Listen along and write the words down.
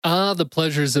Ah, the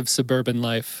pleasures of suburban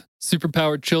life.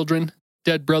 Superpowered children,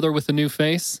 dead brother with a new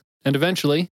face, and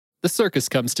eventually, the circus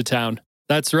comes to town.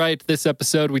 That's right, this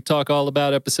episode we talk all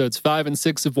about episodes 5 and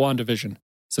 6 of WandaVision.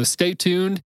 So stay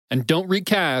tuned and don't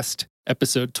recast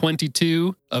episode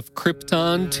 22 of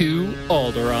Krypton to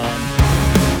Alderaan.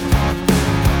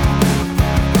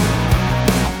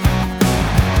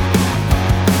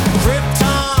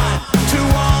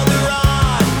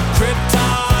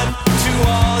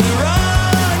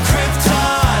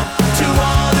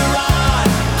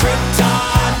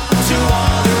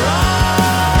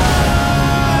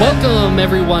 Welcome,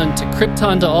 everyone, to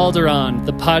Krypton to Alderaan,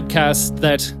 the podcast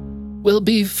that will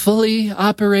be fully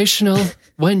operational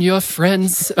when your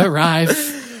friends arrive.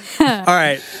 All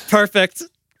right, perfect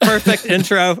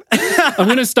intro. I'm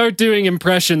going to start doing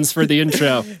impressions for the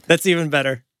intro. That's even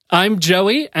better. I'm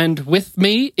Joey, and with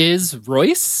me is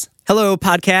Royce. Hello,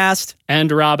 podcast.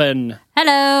 And Robin.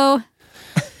 Hello.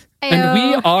 And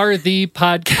we are the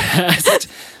podcast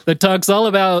that talks all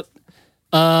about...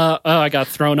 I got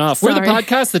thrown off. Sorry. We're the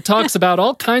podcast that talks about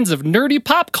all kinds of nerdy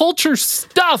pop culture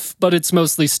stuff, but it's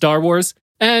mostly Star Wars.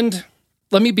 And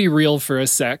let me be real for a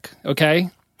sec, okay?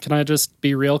 Can I just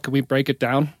be real? Can we break it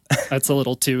down? That's a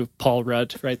little too Paul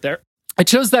Rudd right there. I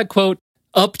chose that quote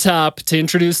up top to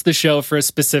introduce the show for a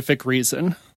specific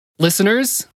reason.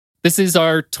 Listeners, this is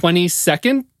our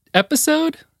 22nd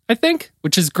episode, I think,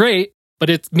 which is great, but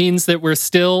it means that we're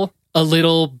still a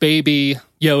little baby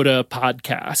Yoda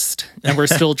podcast, and we're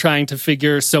still trying to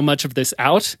figure so much of this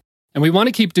out. And we want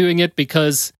to keep doing it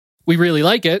because we really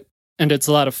like it, and it's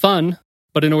a lot of fun.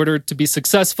 But in order to be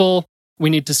successful, we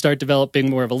need to start developing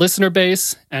more of a listener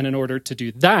base. And in order to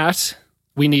do that,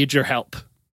 we need your help.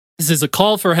 This is a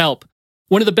call for help.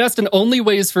 One of the best and only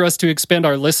ways for us to expand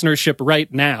our listenership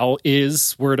right now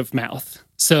is word of mouth.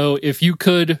 So if you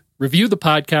could review the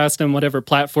podcast on whatever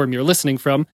platform you're listening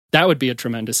from, that would be a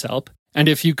tremendous help. And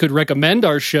if you could recommend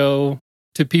our show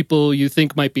to people you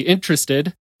think might be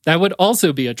interested, that would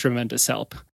also be a tremendous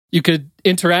help. You could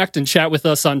interact and chat with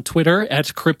us on Twitter at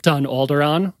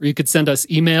KryptonAlderaan, or you could send us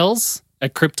emails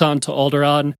at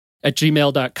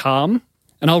kryptontoalderaan@gmail.com.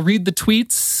 And I'll read the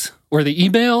tweets or the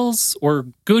emails or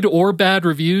good or bad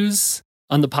reviews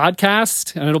on the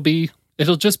podcast, and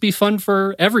it'll just be fun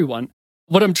for everyone.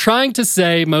 What I'm trying to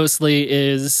say mostly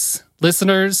is,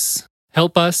 listeners,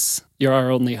 help us. You're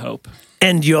our only hope.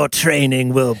 And your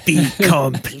training will be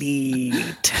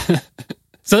complete.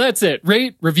 So that's it.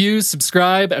 Rate, review,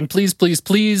 subscribe, and please, please,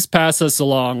 please pass us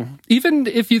along. Even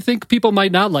if you think people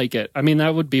might not like it. I mean,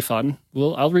 that would be fun.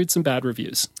 I'll read some bad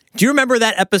reviews. Do you remember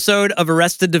that episode of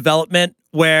Arrested Development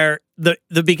where the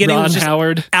beginning was just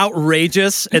Howard.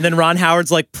 Outrageous, and then Ron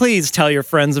Howard's like, please tell your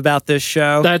friends about this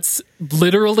show? That's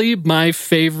literally my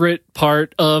favorite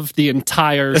part of the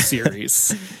entire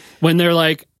series. When they're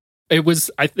like, that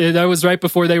was right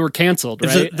before they were canceled,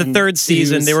 right? The third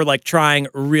season, they were like trying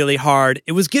really hard.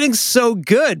 It was getting so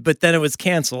good, but then it was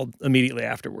canceled immediately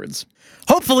afterwards.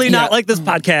 Hopefully not like this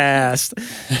podcast.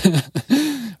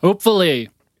 Hopefully.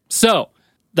 So,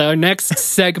 the next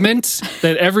segment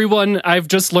that I've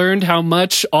just learned how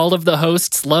much all of the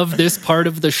hosts love this part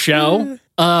of the show.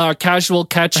 Casual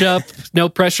catch up, no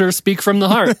pressure, speak from the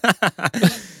heart.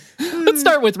 Let's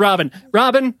start with Robin.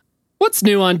 Robin, what's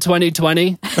new on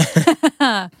 2020?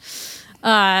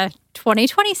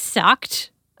 2020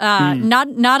 sucked.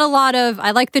 Not a lot of.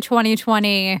 I like the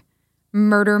 2020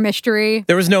 murder mystery.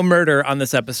 There was no murder on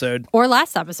this episode. Or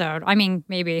last episode. I mean,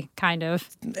 maybe, kind of.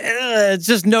 It's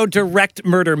just no direct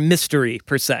murder mystery,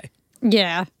 per se.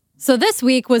 Yeah. So this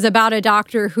week was about a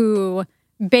doctor who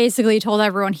basically told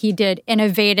everyone he did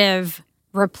innovative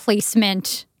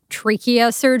replacement trachea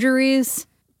surgeries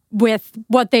with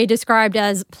what they described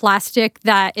as plastic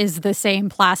that is the same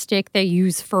plastic they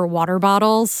use for water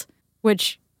bottles,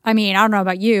 which, I mean, I don't know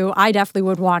about you, I definitely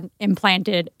would want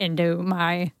implanted into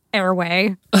my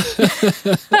airway.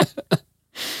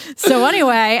 So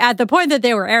anyway, at the point that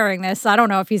they were airing this, I don't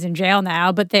know if he's in jail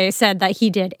now, but they said that he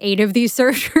did 8 of these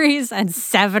surgeries and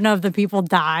 7 of the people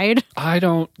died. I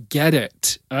don't get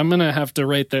it. I'm going to have to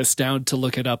write this down to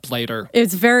look it up later.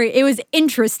 It was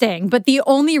interesting, but the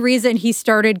only reason he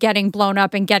started getting blown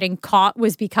up and getting caught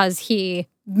was because he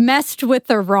messed with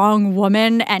the wrong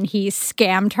woman and he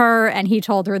scammed her, and he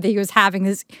told her that he was having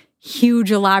this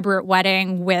huge elaborate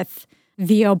wedding with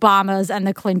the Obamas and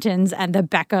the Clintons and the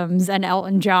Beckhams and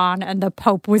Elton John, and the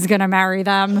Pope was going to marry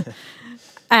them.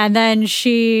 And then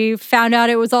she found out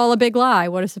it was all a big lie.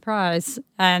 What a surprise.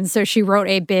 And so she wrote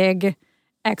a big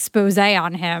expose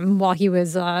on him while he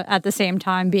was at the same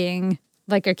time being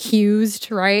like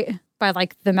accused, right? By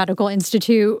like the medical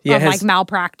institute of like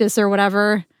malpractice or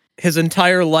whatever. His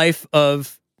entire life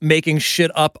of making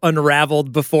shit up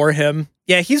unraveled before him.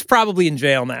 Yeah, he's probably in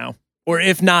jail now. Or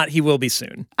if not, he will be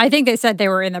soon. I think they said they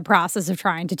were in the process of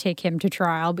trying to take him to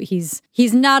trial, but he's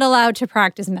not allowed to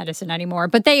practice medicine anymore.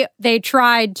 But they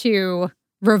tried to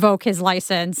revoke his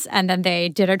license, and then they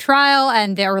did a trial,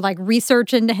 and they were like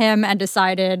research into him and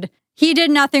decided he did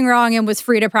nothing wrong and was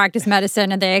free to practice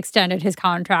medicine, and they extended his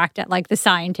contract at like the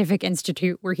scientific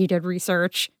institute where he did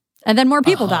research. And then more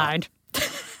people died.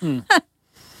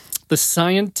 The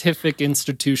scientific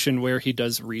institution where he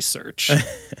does research.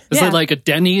 Is it like a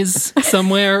Denny's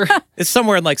somewhere? It's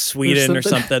somewhere in like Sweden or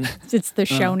something. It's the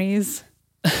Shoney's.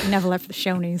 He never left the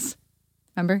Shoney's.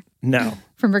 Remember? No.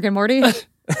 From Rick and Morty? And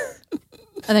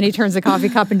then he turns the coffee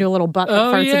cup into a little butt that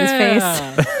farts in his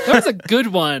face. That was a good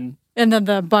one. And then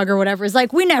the bug or whatever is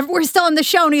like, we're still in the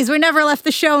Shoney's. We never left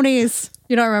the Shoney's.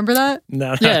 You don't remember that?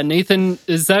 No. Yeah,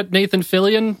 is that Nathan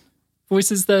Fillion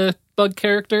voices the bug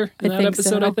character in that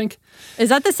episode, I think? Is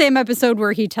that the same episode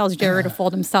where he tells Jerry to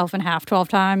fold himself in half 12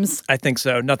 times? I think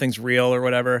so. Nothing's real or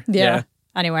whatever. Yeah.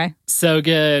 Anyway. So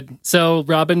good. So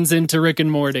Robin's into Rick and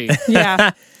Morty.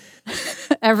 Yeah.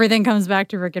 Everything comes back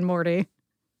to Rick and Morty.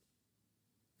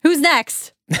 Who's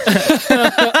next?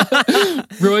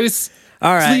 Royce,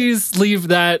 all right. Please leave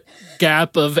that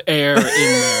gap of air in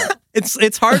there.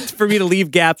 It's hard for me to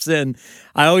leave gaps in.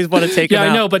 I always want to take them out.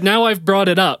 Yeah, I know, but now I've brought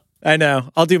it up. I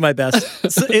know. I'll do my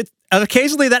best. So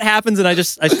occasionally that happens, and I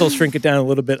still shrink it down a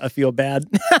little bit. I feel bad.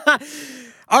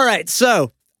 All right,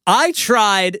 so I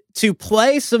tried to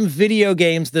play some video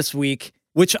games this week,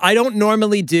 which I don't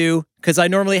normally do because I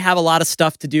normally have a lot of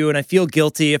stuff to do, and I feel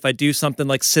guilty if I do something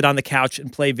like sit on the couch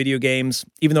and play video games,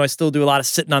 even though I still do a lot of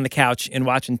sitting on the couch and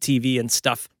watching TV and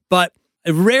stuff. But I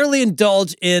rarely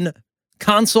indulge in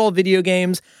console video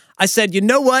games. I said, you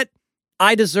know what?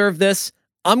 I deserve this.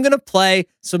 I'm going to play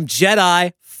some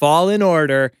Jedi Fallen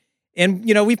Order. And,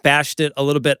 we've bashed it a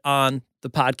little bit on the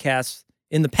podcast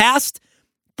in the past.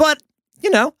 But,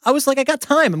 I was like, I got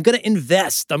time. I'm going to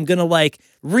invest. I'm going to,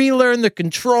 relearn the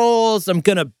controls. I'm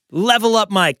going to level up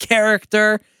my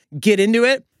character, get into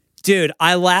it. Dude,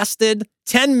 I lasted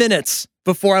 10 minutes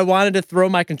before I wanted to throw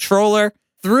my controller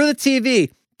through the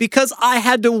TV because I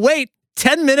had to wait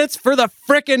 10 minutes for the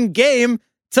frickin' game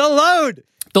to load.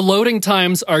 The loading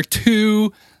times are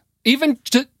too, even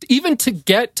to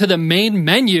get to the main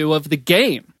menu of the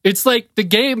game. It's like the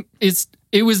game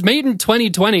it was made in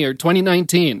 2020 or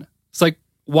 2019. It's like,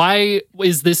 why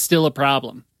is this still a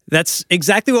problem? That's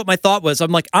exactly what my thought was.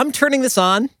 I'm like, I'm turning this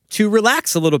on to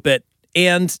relax a little bit.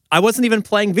 And I wasn't even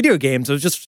playing video games. I was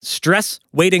just stress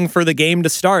waiting for the game to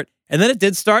start. And then it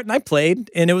did start and I played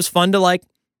and it was fun to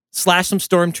slash some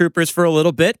stormtroopers for a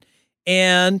little bit.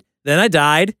 And then I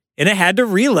died. And I had to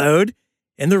reload,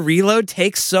 and the reload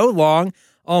takes so long.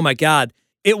 Oh my God.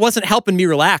 It wasn't helping me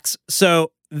relax.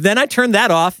 So then I turned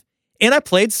that off, and I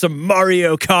played some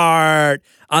Mario Kart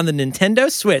on the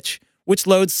Nintendo Switch, which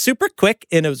loads super quick,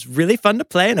 and it was really fun to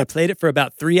play, and I played it for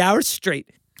about 3 hours straight.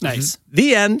 Nice.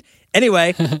 The end.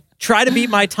 Anyway, try to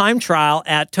beat my time trial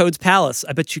at Toad's Palace.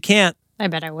 I bet you can't. I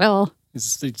bet I will.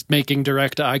 It's making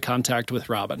direct eye contact with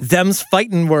Robin. Them's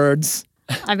fighting words.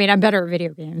 I mean, I'm better at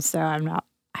video games, so I'm not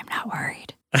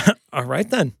worried. All right,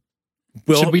 then.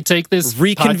 Should we take this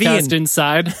podcast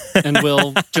inside and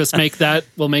we'll make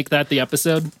that the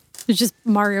episode? It's just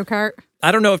Mario Kart.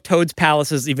 I don't know if Toad's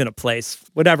Palace is even a place.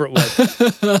 Whatever it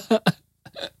was.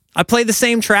 I played the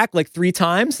same track 3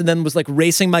 times and then was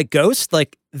racing my ghost.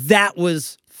 That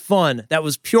was fun. That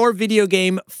was pure video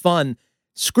game fun.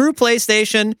 Screw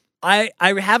PlayStation. I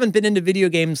haven't been into video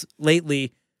games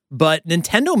lately, but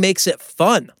Nintendo makes it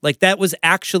fun. That was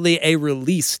actually a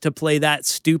release to play that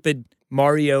stupid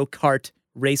Mario Kart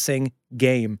racing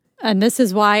game. And this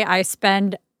is why I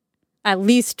spend at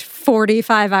least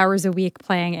 45 hours a week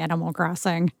playing Animal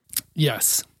Crossing.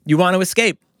 Yes. You want to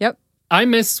escape. Yep. I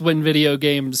miss when video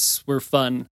games were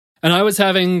fun. And I was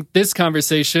having this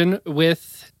conversation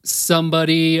with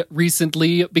somebody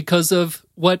recently because of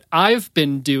what I've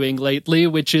been doing lately,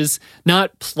 which is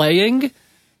not playing,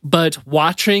 but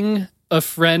watching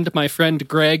my friend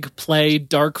Greg, play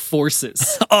Dark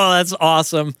Forces. Oh, that's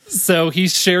awesome. So he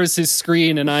shares his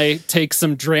screen and I take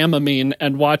some Dramamine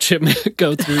and watch him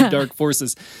go through Dark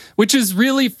Forces, which is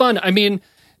really fun. I mean,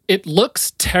 it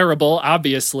looks terrible,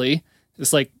 obviously.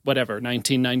 It's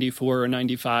 1994 or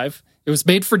 95. It was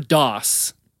made for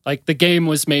DOS. The game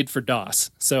was made for DOS,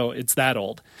 so it's that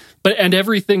old. And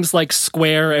everything's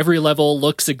square. Every level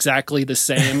looks exactly the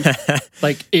same.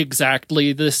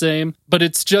 Exactly the same. But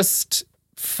it's just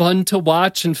fun to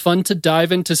watch and fun to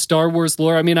dive into Star Wars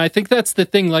lore. I mean, I think that's the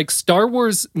thing. Star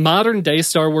Wars, modern day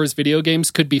Star Wars video games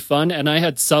could be fun, and I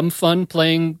had some fun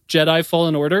playing Jedi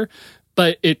Fallen Order.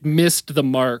 but it missed the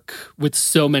mark with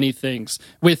so many things.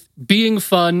 With being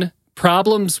fun,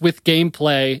 problems with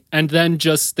gameplay, and then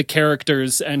just the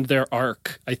characters and their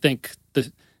arc. I think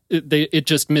it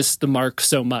just missed the mark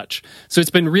so much. So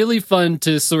it's been really fun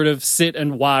to sort of sit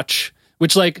and watch,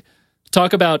 which, like,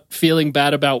 talk about feeling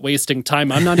bad about wasting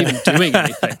time. I'm not even doing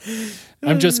anything.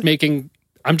 I'm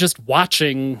just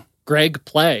watching Greg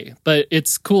play. But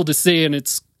it's cool to see, and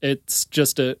it's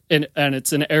just and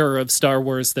it's an era of Star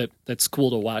Wars that's cool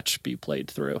to watch be played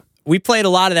through. We played a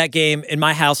lot of that game in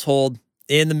my household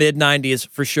in the mid-90s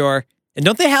for sure. And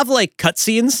don't they have like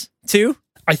cutscenes too?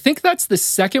 I think that's the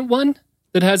second one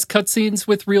that has cutscenes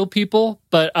with real people,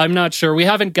 but I'm not sure. We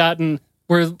haven't gotten...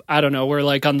 We're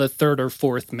like on the third or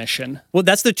fourth mission. Well,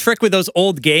 that's the trick with those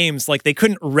old games. Like, they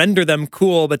couldn't render them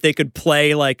cool, but they could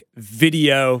play like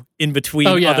video in between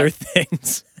other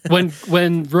things.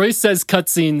 When Roy says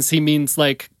cutscenes, he means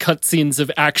like cutscenes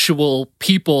of actual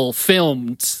people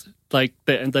filmed, like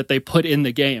that they put in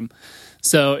the game.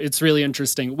 So it's really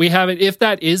interesting. We haven't, if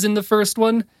that is in the first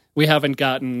one, we haven't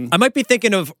gotten... I might be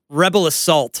thinking of Rebel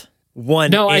Assault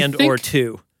 1 or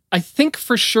 2. I think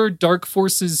for sure Dark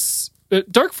Forces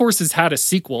had a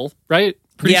sequel, right?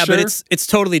 Pretty sure. But it's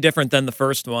totally different than the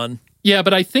first one. Yeah,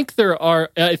 but I think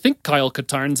I think Kyle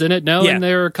Katarn's in it now, and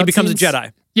there are cutscenes. He becomes a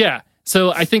Jedi. Yeah,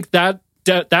 so I think that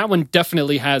one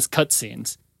definitely has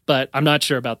cutscenes, but I'm not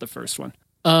sure about the first one.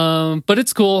 But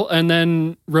it's cool, and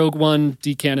then Rogue One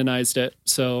decanonized it,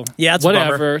 so yeah, it's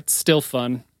whatever. It's still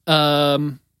fun.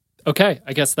 Okay,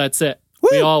 I guess that's it.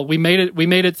 Woo! We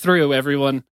made it through,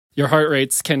 everyone. Your heart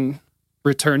rates can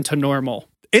return to normal.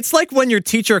 It's like when your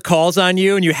teacher calls on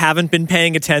you and you haven't been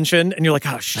paying attention and you're like,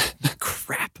 oh, shit,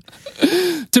 crap.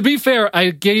 To be fair, I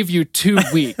gave you 2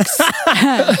 weeks.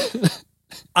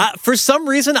 For some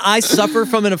reason, I suffer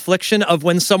from an affliction of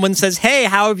when someone says, hey,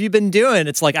 how have you been doing?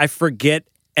 It's like I forget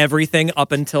everything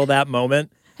up until that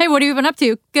moment. Hey, what have you been up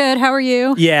to? Good, how are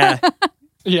you? Yeah.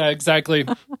 Yeah, exactly.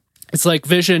 It's like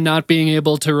Vision not being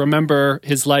able to remember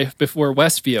his life before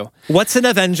Westview. What's an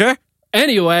Avenger?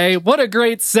 Anyway, what a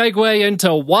great segue into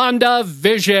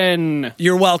WandaVision.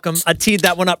 You're welcome. I teed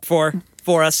that one up for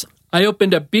us. I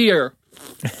opened a beer.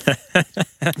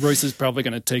 Royce is probably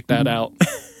going to take that out.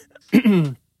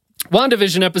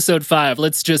 WandaVision episode 5.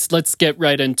 Let's get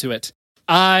right into it.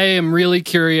 I am really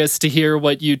curious to hear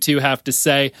what you two have to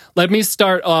say. Let me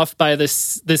start off by the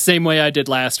same way I did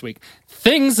last week.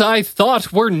 Things I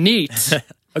thought were neat.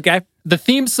 Okay. The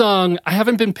theme song, I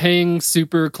haven't been paying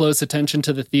super close attention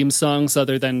to the theme songs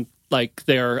other than, like,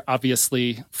 they're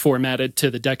obviously formatted to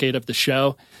the decade of the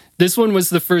show. This one was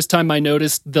the first time I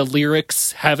noticed the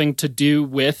lyrics having to do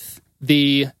with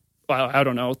the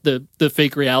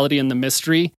fake reality and the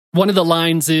mystery. One of the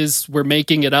lines is, we're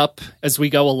making it up as we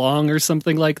go along or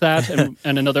something like that.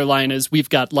 And another line is, we've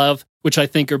got love, which I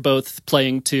think are both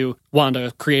playing to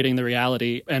Wanda creating the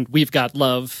reality. And we've got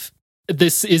love.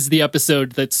 This is the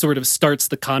episode that sort of starts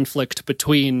the conflict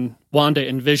between Wanda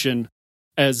and Vision,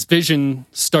 as Vision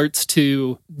starts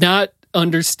to not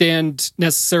understand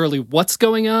necessarily what's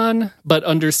going on, but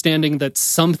understanding that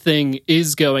something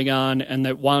is going on and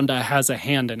that Wanda has a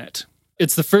hand in it.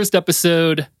 It's the first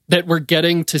episode that we're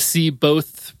getting to see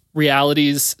both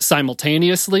realities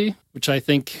simultaneously, which I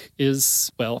think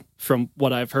is, well, from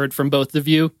what I've heard from both of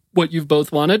you, what you've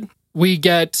both wanted. We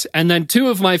get, and then 2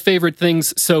 of my favorite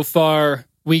things so far,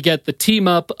 we get the team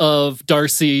up of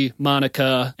Darcy,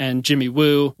 Monica, and Jimmy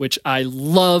Woo, which I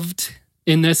loved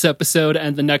in this episode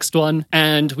and the next one.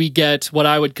 And we get what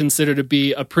I would consider to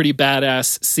be a pretty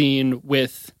badass scene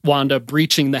with Wanda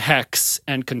breaching the Hex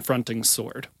and confronting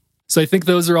Sword. So I think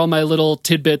those are all my little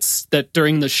tidbits that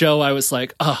during the show I was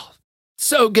like, oh,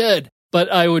 so good.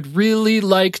 But I would really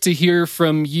like to hear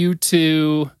from you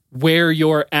two where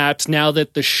you're at now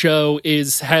that the show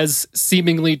has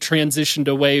seemingly transitioned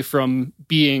away from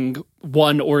being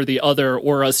one or the other,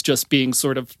 or us just being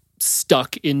sort of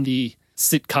stuck in the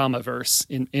sitcomiverse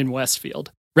in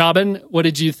Westfield. Robin, what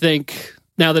did you think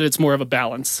now that it's more of a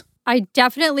balance? I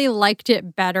definitely liked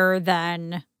it better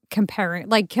than comparing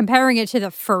it to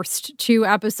the first 2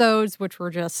 episodes, which were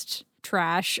just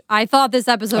trash. I thought this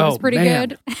episode was pretty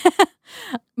good.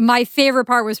 My favorite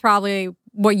part was probably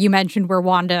what you mentioned, where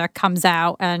Wanda comes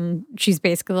out and she's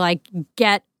basically like,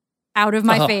 get out of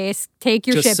my face, take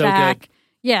your shit back. Good.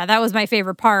 Yeah, that was my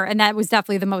favorite part. And that was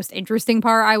definitely the most interesting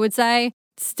part, I would say.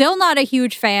 Still not a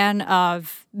huge fan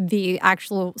of the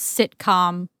actual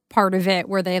sitcom part of it,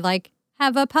 where they like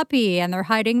have a puppy and they're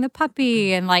hiding the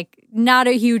puppy, and like not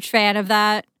a huge fan of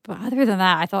that. But other than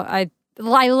that, I thought I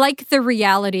like the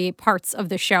reality parts of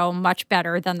the show much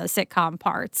better than the sitcom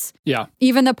parts. Yeah.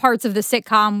 Even the parts of the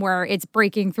sitcom where it's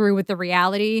breaking through with the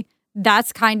reality,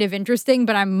 that's kind of interesting,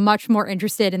 but I'm much more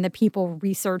interested in the people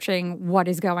researching what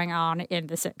is going on in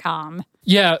the sitcom.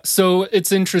 Yeah, so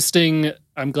it's interesting.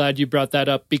 I'm glad you brought that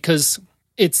up because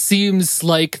it seems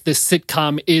like the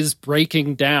sitcom is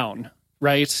breaking down,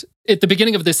 right? At the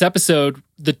beginning of this episode,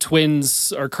 the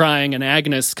twins are crying and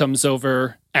Agnes comes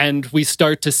over, and we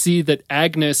start to see that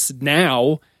Agnes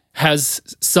now has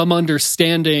some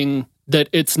understanding that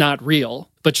it's not real,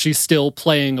 but she's still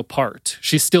playing a part.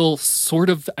 She's still sort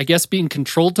of, I guess, being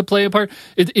controlled to play a part.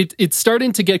 It's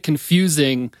starting to get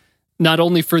confusing, not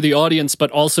only for the audience, but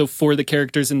also for the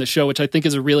characters in the show, which I think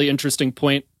is a really interesting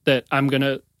point that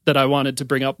I wanted to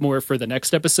bring up more for the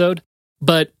next episode.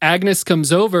 But Agnes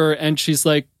comes over and she's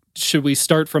like, should we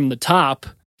start from the top?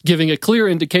 Giving a clear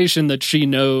indication that she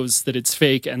knows that it's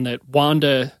fake and that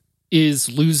Wanda is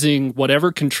losing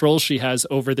whatever control she has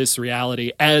over this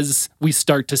reality as we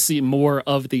start to see more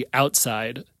of the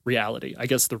outside reality, I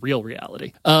guess the real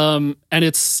reality. And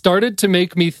it started to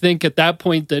make me think at that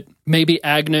point that maybe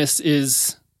Agnes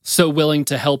is so willing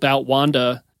to help out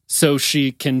Wanda so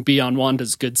she can be on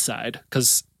Wanda's good side,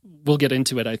 because we'll get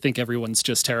into it. I think everyone's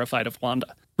just terrified of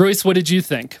Wanda. Royce, what did you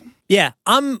think? Yeah,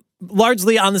 I'm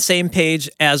largely on the same page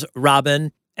as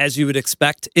Robin, as you would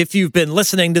expect if you've been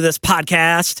listening to this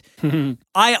podcast.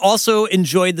 I also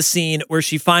enjoyed the scene where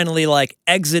she finally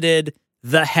exited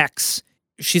the hex.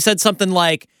 She said something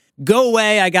like, go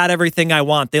away, I got everything I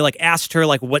want. They asked her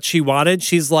what she wanted.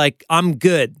 She's like, I'm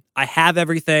good. I have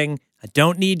everything. I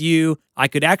don't need you. I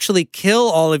could actually kill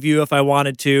all of you if I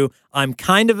wanted to. I'm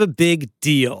kind of a big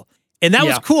deal. And that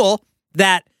was cool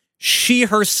that she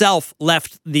herself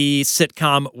left the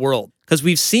sitcom world, because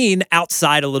we've seen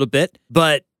outside a little bit,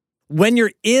 but when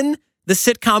you're in the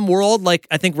sitcom world,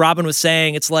 I think Robin was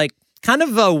saying, it's kind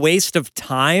of a waste of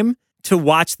time to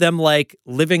watch them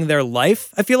living their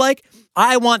life. I feel like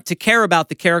I want to care about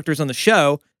the characters on the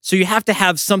show, so you have to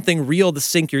have something real to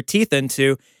sink your teeth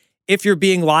into. If you're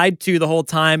being lied to the whole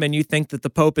time and you think that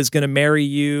the Pope is going to marry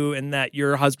you and that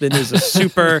your husband is a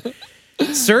super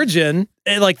surgeon,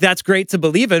 that's great to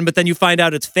believe in, but then you find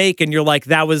out it's fake and you're like,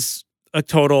 that was a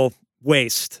total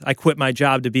waste. I quit my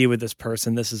job to be with this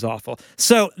person. This is awful.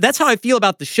 So that's how I feel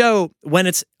about the show when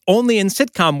it's only in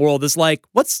sitcom world, is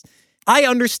I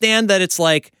understand that it's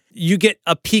you get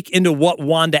a peek into what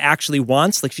Wanda actually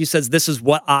wants. She says, this is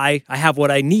what I have what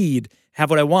I need,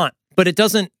 have what I want, but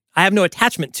I have no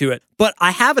attachment to it, but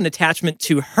I have an attachment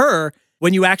to her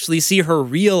when you actually see her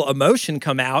real emotion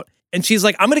come out. And she's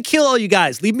like, I'm going to kill all you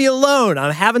guys. Leave me alone.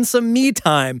 I'm having some me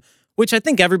time, which I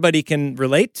think everybody can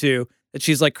relate to, that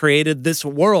she's created this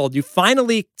world. You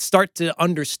finally start to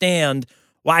understand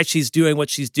why she's doing what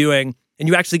she's doing. And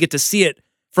you actually get to see it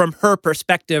from her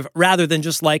perspective rather than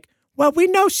just well, we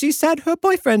know she said her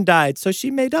boyfriend died, so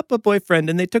she made up a boyfriend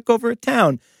and they took over a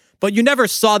town. But you never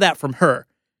saw that from her,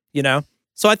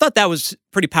 So I thought that was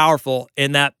pretty powerful,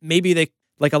 in that maybe they,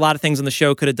 a lot of things on the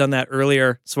show, could have done that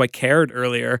earlier, so I cared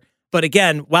earlier. But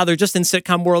again, while they're just in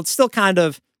sitcom world, still kind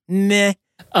of meh.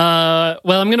 Well,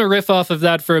 I'm going to riff off of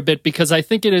that for a bit, because I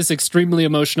think it is extremely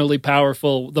emotionally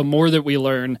powerful the more that we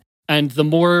learn, and the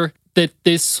more that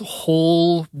this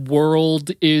whole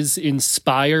world is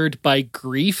inspired by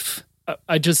grief.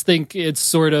 I just think it's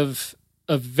sort of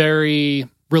a very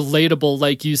relatable,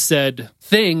 like you said,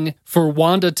 thing for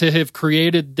Wanda to have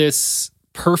created this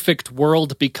perfect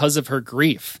world because of her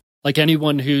grief.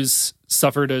 Anyone who's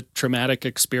suffered a traumatic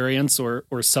experience or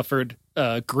suffered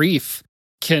grief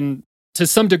can, to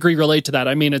some degree, relate to that.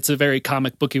 I mean, it's a very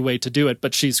comic booky way to do it,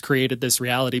 but she's created this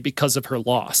reality because of her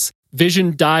loss.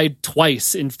 Vision died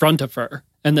twice in front of her,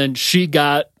 and then she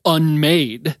got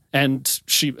unmade, and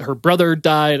her brother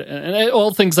died, and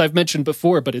all things I've mentioned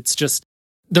before, but it's just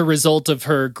the result of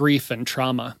her grief and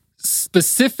trauma.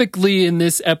 Specifically in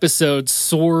this episode,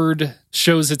 S.W.O.R.D.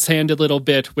 shows its hand a little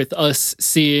bit with us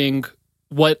seeing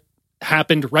what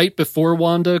happened right before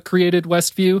Wanda created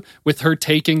Westview, with her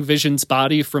taking Vision's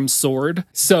body from S.W.O.R.D.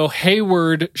 So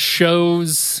Hayward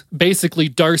shows basically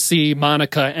Darcy,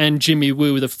 Monica, and Jimmy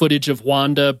Woo the footage of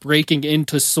Wanda breaking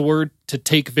into S.W.O.R.D. to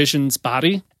take Vision's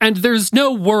body. And there's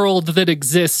no world that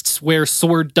exists where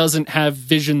S.W.O.R.D. doesn't have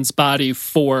Vision's body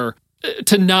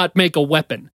to not make a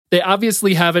weapon. They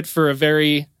obviously have it for a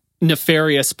very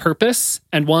nefarious purpose,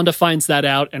 and Wanda finds that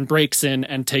out and breaks in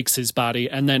and takes his body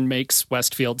and then makes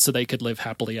Westfield so they could live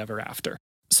happily ever after.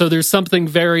 So there's something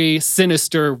very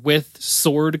sinister with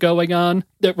S.W.O.R.D. going on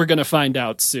that we're going to find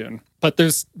out soon. But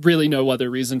there's really no other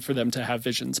reason for them to have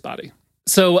Vision's body.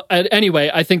 So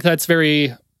anyway, I think that's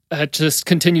just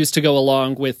continues to go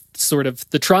along with sort of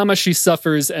the trauma she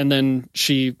suffers, and then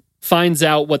she finds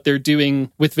out what they're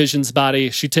doing with Vision's body.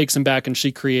 She takes him back and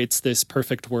she creates this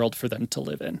perfect world for them to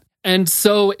live in. And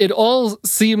so it all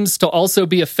seems to also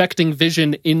be affecting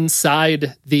Vision inside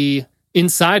of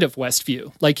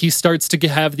Westview. Like he starts to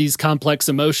have these complex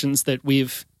emotions that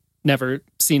we've never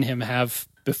seen him have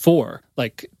before.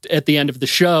 Like at the end of the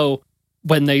show,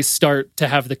 when they start to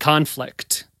have the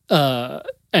conflict,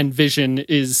 and Vision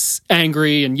is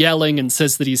angry and yelling and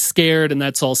says that he's scared, and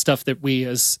that's all stuff that we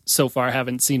as so far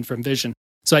haven't seen from Vision.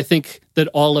 So I think that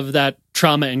all of that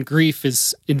trauma and grief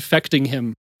is infecting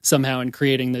him somehow and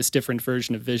creating this different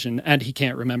version of Vision, and he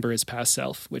can't remember his past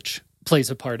self, which plays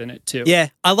a part in it too. Yeah,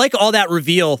 I like all that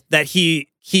reveal that he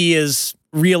is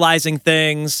realizing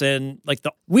things, and like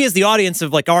we as the audience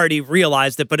have like already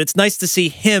realized it, but it's nice to see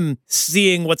him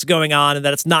seeing what's going on and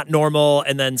that it's not normal,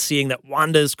 and then seeing that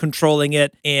Wanda's controlling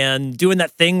it and doing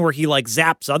that thing where he like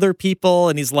zaps other people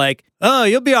and he's like, "Oh,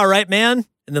 you'll be all right, man,"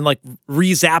 and then like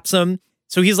re-zaps him.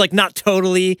 So he's like not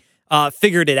totally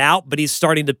figured it out, but he's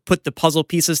starting to put the puzzle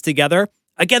pieces together.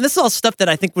 Again, this is all stuff that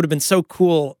I think would have been so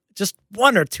cool just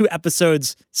 1 or 2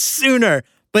 episodes sooner,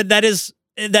 but that is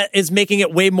making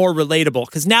it way more relatable,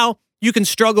 because now you can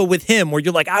struggle with him where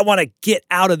you're like, I want to get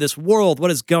out of this world.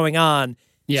 What is going on?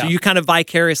 Yeah. So you kind of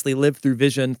vicariously live through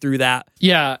Vision through that.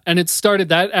 Yeah, and it started,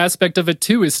 that aspect of it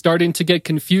too is starting to get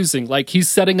confusing. Like he's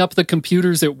setting up the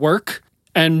computers at work,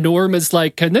 and Norm is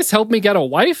like, can this help me get a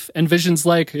wife? And Vision's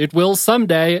like, it will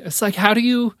someday. It's like, how do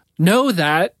you know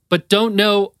that, but don't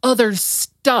know other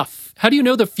stuff? How do you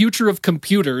know the future of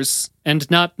computers and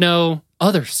not know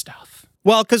other stuff?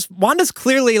 Well, because Wanda's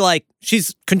clearly like,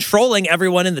 she's controlling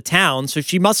everyone in the town, so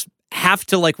she must have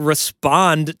to like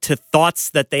respond to thoughts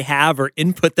that they have or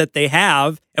input that they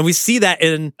have. And we see that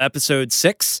in episode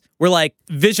 6, where like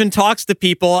Vision talks to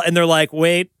people and they're like,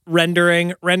 wait,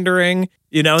 rendering,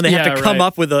 you know, and they have to come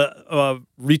up with a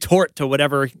retort to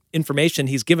whatever information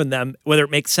he's given them, whether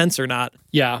it makes sense or not.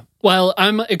 Yeah. Well,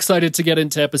 I'm excited to get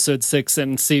into episode 6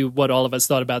 and see what all of us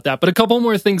thought about that. But a couple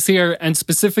more things here, and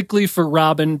specifically for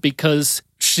Robin, because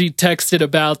she texted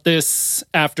about this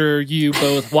after you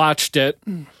both watched it.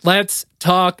 Let's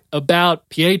talk about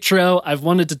Pietro. I've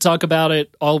wanted to talk about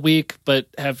it all week, but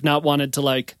have not wanted to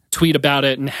like tweet about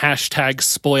it and hashtag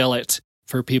spoil it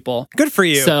for people. Good for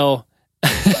you. So,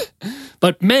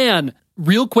 but man,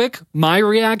 real quick, my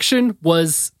reaction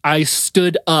was I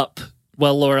stood up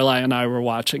while Lorelai and I were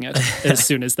watching it as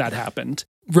soon as that happened.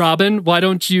 Robin, why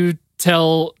don't you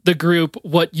tell the group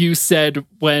what you said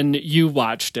when you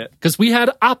watched it? Because we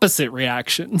had opposite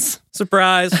reactions.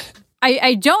 Surprise.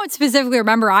 I don't specifically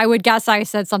remember. I would guess I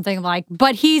said something like,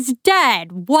 but he's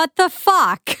dead. What the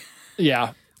fuck?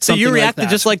 Yeah. So you reacted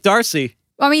just like Darcy.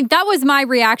 I mean, that was my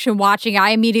reaction watching.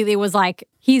 I immediately was like,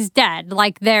 he's dead.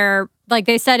 Like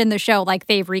they said in the show, like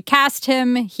they've recast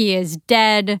him. He is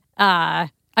dead. I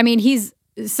mean,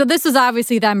 so this is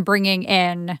obviously them bringing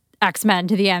in X-Men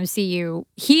to the MCU.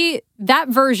 That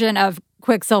version of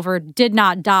Quicksilver did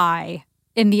not die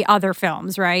in the other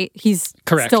films, right? He's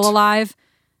correct. Still alive.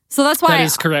 So that's why that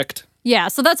is correct. Yeah,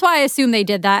 so that's why I assume they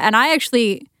did that. And I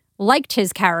actually liked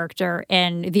his character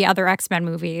in the other X-Men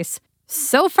movies.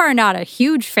 So far, not a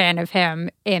huge fan of him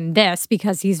in this,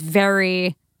 because he's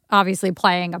very obviously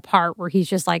playing a part where he's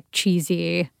just like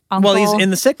cheesy uncle. Well, he's in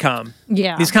the sitcom.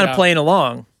 Yeah. He's kind of playing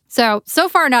along. So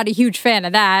far, not a huge fan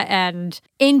of that. And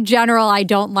in general, I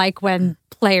don't like when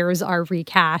players are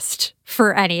recast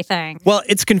for anything. Well,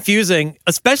 it's confusing,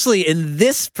 especially in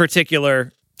this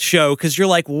particular show, because you're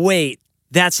like, wait,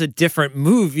 that's a different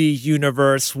movie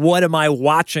universe. What am I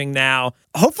watching now?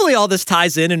 Hopefully all this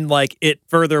ties in and like it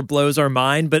further blows our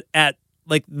mind. But at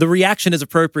like the reaction is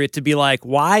appropriate to be like,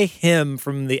 why him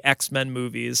from the X-Men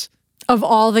movies? Of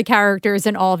all the characters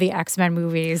in all the X-Men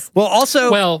movies. Well,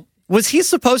 also, was he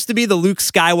supposed to be the Luke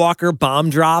Skywalker bomb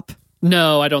drop?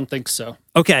 No, I don't think so.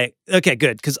 Okay,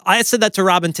 good. Because I said that to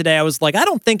Robin today. I was like, I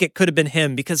don't think it could have been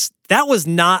him, because that was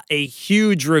not a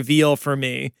huge reveal for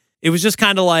me. It was just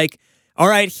kind of like, all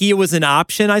right, he was an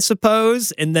option, I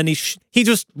suppose. And then he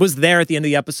just was there at the end of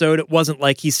the episode. It wasn't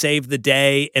like he saved the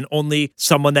day and only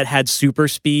someone that had super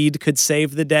speed could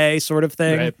save the day sort of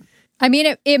thing. Right. I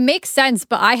mean, it makes sense,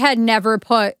 but I had never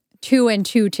put 2 and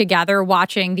 2 together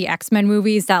watching the X-Men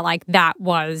movies that like that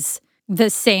was the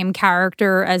same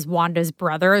character as Wanda's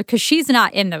brother, because she's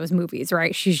not in those movies,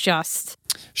 right? She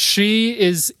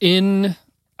is in,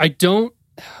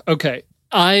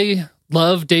 I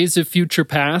love Days of Future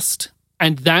Past,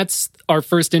 and that's our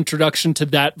first introduction to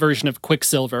that version of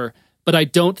Quicksilver, but I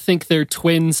don't think they're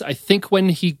twins. I think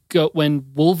when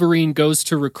Wolverine goes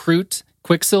to recruit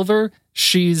Quicksilver,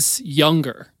 she's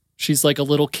younger. She's like a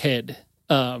little kid.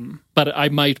 But I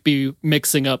might be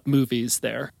mixing up movies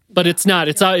there. But it's not.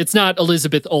 It's not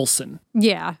Elizabeth Olsen.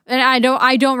 Yeah, and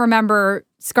I don't remember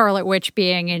Scarlet Witch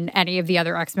being in any of the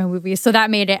other X-Men movies. So that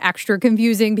made it extra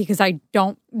confusing because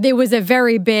it was a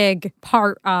very big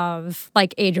part of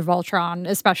like Age of Ultron,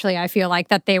 especially I feel like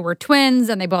that they were twins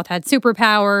and they both had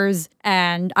superpowers.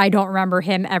 And I don't remember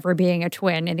him ever being a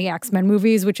twin in the X-Men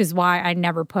movies, which is why I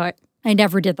never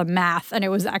did the math, and it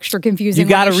was extra confusing. You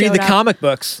got to read the comic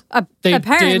books.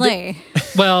 Apparently.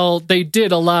 Well, they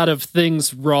did a lot of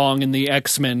things wrong in the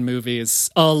X-Men movies.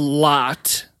 A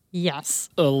lot. Yes.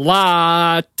 A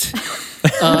lot.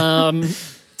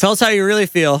 Tell us how you really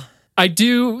feel. I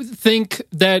do think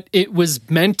that it was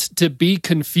meant to be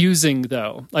confusing,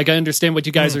 though. Like, I understand what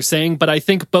you guys are saying, but I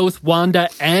think both Wanda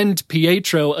and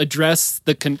Pietro address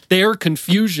their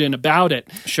confusion about it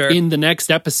in the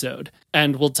next episode.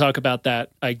 And we'll talk about that,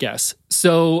 I guess.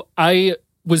 So I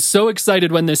was so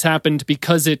excited when this happened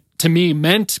because it, to me,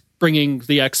 meant bringing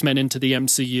the X-Men into the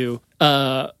MCU.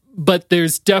 But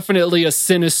there's definitely a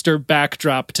sinister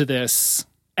backdrop to this.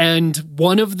 And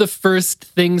one of the first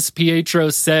things Pietro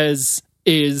says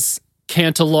is,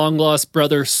 "Can't a long-lost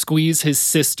brother squeeze his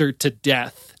sister to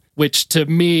death?" Which to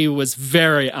me was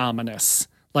very ominous.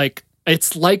 Like,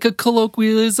 it's like a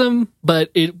colloquialism, but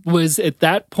it was at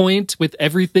that point, with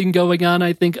everything going on,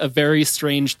 I think, a very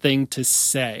strange thing to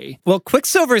say. Well,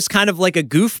 Quicksilver is kind of like a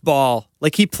goofball.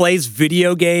 Like, he plays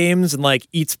video games and, like,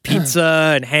 eats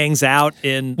pizza and hangs out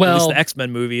in at least the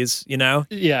X-Men movies, you know?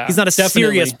 Yeah, he's not a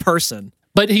serious person.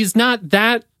 But he's not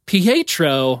that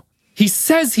Pietro. He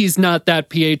says he's not that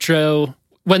Pietro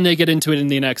when they get into it in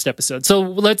the next episode. So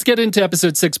let's get into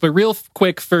episode 6, but real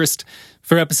quick first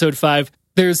for episode 5.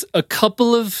 There's a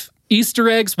couple of Easter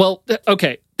eggs. Well,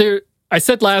 okay, I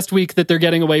said last week that they're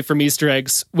getting away from Easter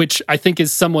eggs, which I think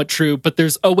is somewhat true, but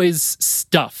there's always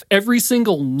stuff. Every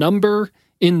single number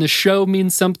in the show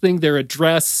means something. Their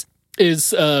address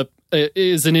is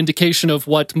an indication of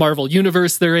what Marvel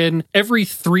universe they're in. Every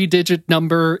 3-digit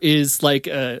number is like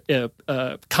a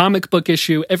comic book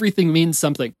issue. Everything means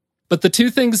something. But the two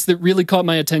things that really caught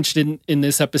my attention in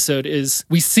this episode is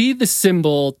we see the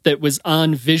symbol that was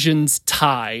on Vision's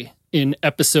tie in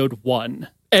episode 1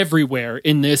 everywhere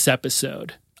in this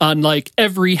episode. On like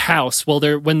every house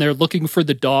when they're looking for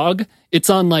the dog, it's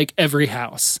on like every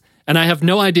house. And I have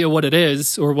no idea what it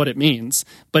is or what it means,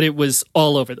 but it was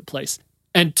all over the place.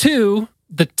 And 2,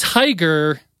 the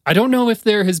tiger, I don't know if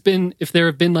there have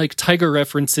been like tiger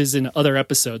references in other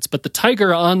episodes, but the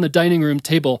tiger on the dining room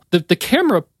table, the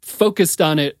camera focused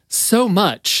on it so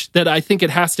much that I think it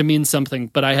has to mean something,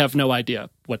 but I have no idea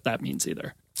what that means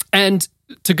either. And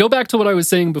to go back to what I was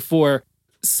saying before,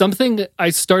 something I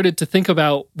started to think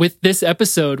about with this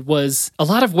episode was a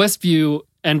lot of Westview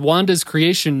and Wanda's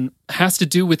creation has to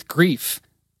do with grief.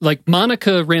 Like,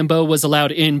 Monica Rambeau was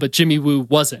allowed in, but Jimmy Woo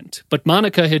wasn't. But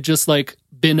Monica had just like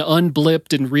been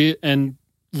unblipped and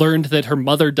learned that her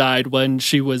mother died when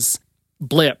she was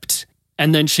blipped.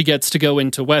 And then she gets to go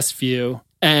into Westview.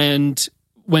 And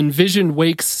when Vision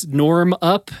wakes Norm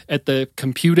up at the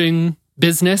computing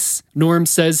business, Norm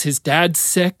says his dad's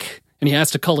sick and he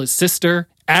has to call his sister.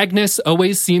 Agnes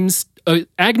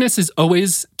is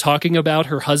always talking about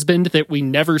her husband that we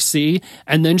never see,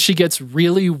 and then she gets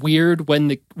really weird when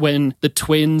the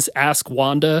twins ask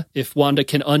Wanda if Wanda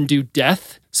can undo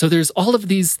death. So there's all of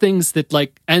these things that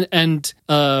like and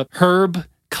Herb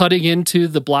cutting into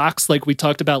the blocks like we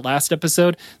talked about last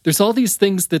episode. There's all these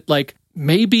things that like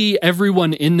maybe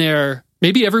everyone's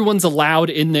allowed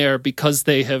in there because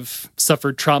they have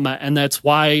suffered trauma, and that's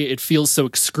why it feels so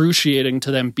excruciating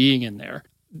to them being in there.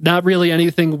 Not really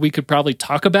anything we could probably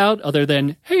talk about other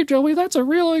than, hey, Joey, that's a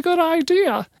really good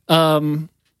idea.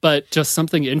 But just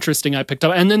something interesting I picked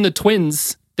up. And then the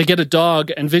twins, they get a dog,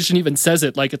 and Vision even says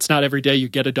it, like, it's not every day you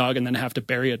get a dog and then have to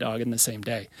bury a dog in the same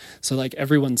day. So, like,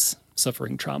 everyone's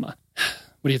suffering trauma.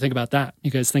 What do you think about that? You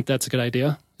guys think that's a good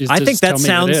idea? I think that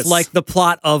sounds like the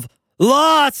plot of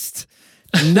Lost!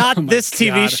 Not this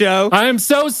TV show. I am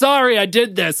so sorry I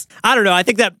did this. I don't know. I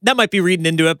think that might be reading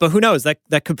into it, but who knows?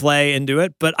 That could play into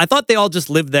it. But I thought they all just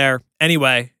lived there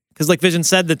anyway. Because like Vision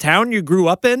said, the town you grew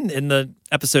up in the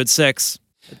episode 6,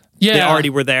 they already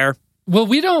were there. Well,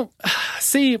 we don't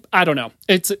see. I don't know.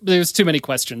 There's too many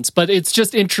questions, but it's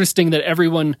just interesting that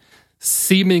everyone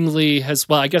seemingly has.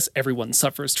 Well, I guess everyone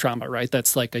suffers trauma, right?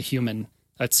 That's like a human.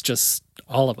 That's just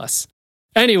all of us.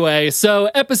 Anyway, so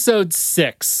episode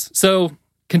 6. So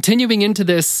continuing into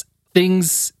this,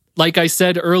 things, like I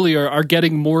said earlier, are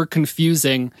getting more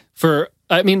confusing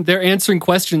they're answering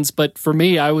questions, but for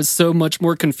me, I was so much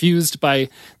more confused by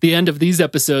the end of these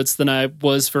episodes than I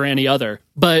was for any other.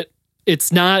 But it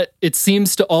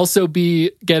seems to also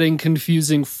be getting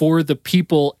confusing for the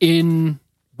people in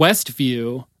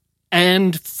Westview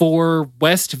and for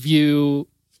Westview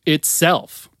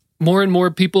itself. More and more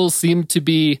people seem to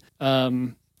be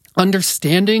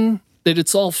understanding that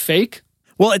it's all fake.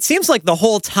 Well, it seems like the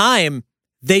whole time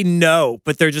they know,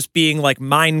 but they're just being like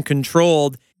mind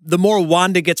controlled. The more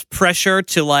Wanda gets pressure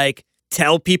to like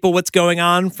tell people what's going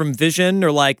on from Vision,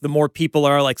 or like the more people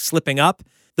are like slipping up,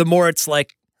 the more it's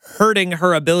like hurting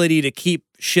her ability to keep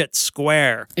shit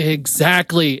square.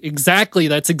 Exactly.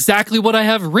 That's exactly what I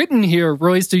have written here,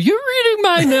 Royce. Are you reading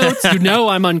my notes? You know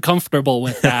I'm uncomfortable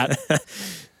with that.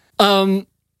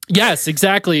 Yes,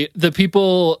 exactly. The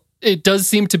people, it does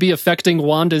seem to be affecting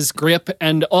Wanda's grip,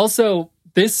 and also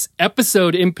this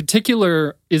episode in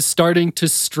particular is starting to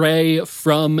stray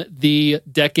from the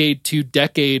decade to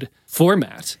decade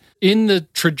format. In the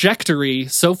trajectory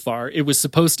so far, it was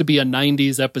supposed to be a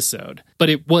 90s episode, but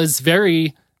it was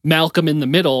very Malcolm in the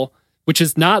Middle, which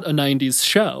is not a 90s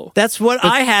show. That's what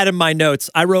I had in my notes.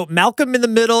 I wrote Malcolm in the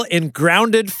Middle and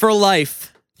Grounded for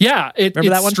Life. Yeah, Remember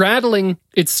that one?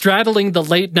 It's straddling the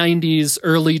late 90s,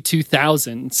 early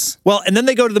 2000s. Well, and then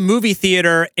they go to the movie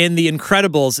theater and The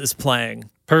Incredibles is playing.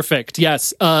 Perfect,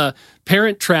 yes.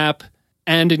 Parent Trap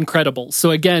and Incredibles.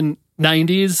 So again,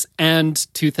 90s and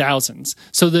 2000s.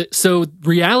 So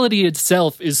reality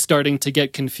itself is starting to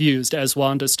get confused as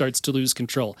Wanda starts to lose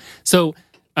control. So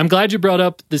I'm glad you brought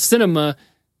up the cinema,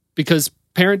 because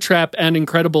Parent Trap and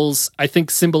Incredibles, I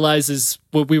think, symbolizes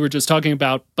what we were just talking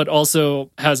about, but also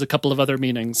has a couple of other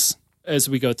meanings as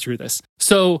we go through this.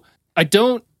 So I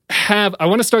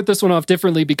want to start this one off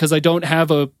differently, because I don't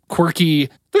have a quirky,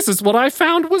 this is what I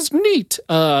found was neat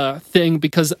thing,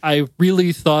 because I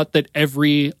really thought that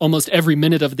almost every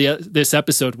minute of this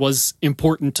episode was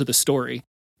important to the story.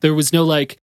 There was no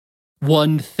like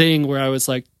one thing where I was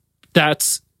like,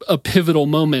 that's a pivotal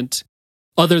moment,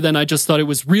 other than I just thought it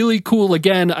was really cool.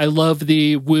 Again, I love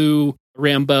the Wu,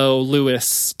 Rambeau,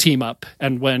 Lewis team up,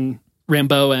 and when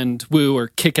Rambeau and Wu are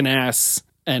kicking ass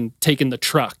and taking the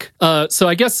truck. So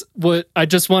I guess what I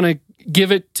just want to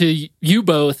give it to you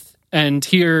both and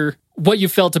hear what you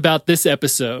felt about this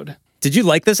episode. Did you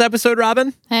like this episode,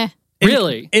 Robin?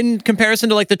 Really? In comparison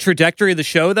to like the trajectory of the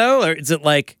show, though? Or is it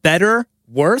like better,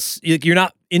 worse? You're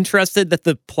not interested that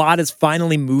the plot is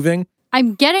finally moving?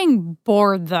 I'm getting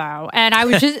bored though. And I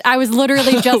was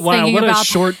literally just wow, thinking what about a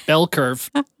short bell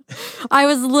curve. I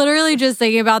was literally just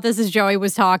thinking about this as Joey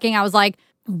was talking. I was like,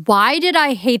 why did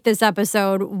I hate this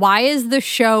episode? Why is the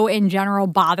show in general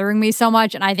bothering me so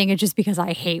much? And I think it's just because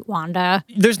I hate Wanda.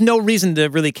 There's no reason to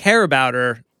really care about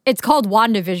her. It's called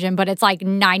WandaVision, but it's like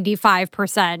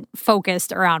 95%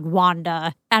 focused around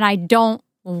Wanda. And I don't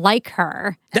like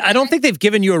her. I don't think they've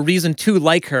given you a reason to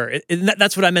like her.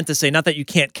 That's what I meant to say. Not that you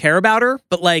can't care about her,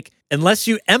 but like, unless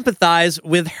you empathize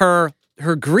with her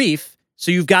grief,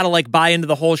 so you've got to like buy into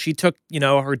the whole she took,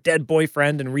 her dead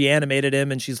boyfriend and reanimated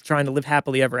him and she's trying to live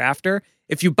happily ever after.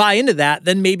 If you buy into that,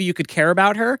 then maybe you could care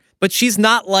about her, but she's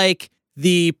not like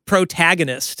the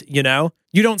protagonist, You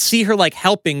don't see her like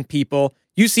helping people.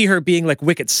 You see her being like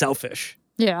wicked selfish.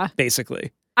 Yeah.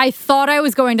 Basically. I thought I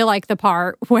was going to like the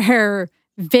part where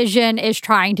Vision is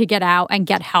trying to get out and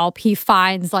get help. He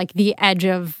finds like the edge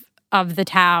of the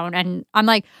town, and I'm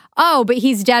like, oh, but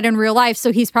he's dead in real life,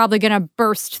 so he's probably gonna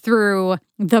burst through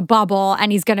the bubble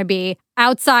and he's gonna be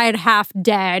outside half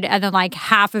dead, and then like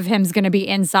half of him's gonna be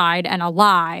inside and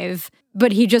alive.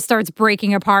 But he just starts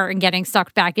breaking apart and getting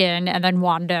sucked back in, and then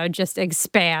Wanda just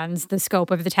expands the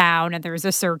scope of the town, and there's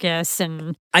a circus.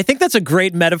 And I think that's a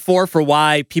great metaphor for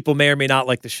why people may or may not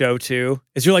like the show too.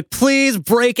 Is you're like, please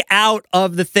break out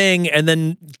of the thing and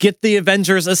then get the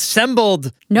Avengers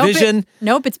assembled. Vision.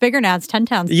 Nope, it's bigger now. It's 10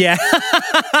 towns. Yeah.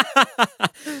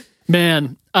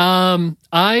 Man,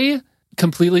 I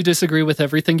completely disagree with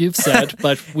everything you've said,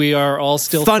 but we are all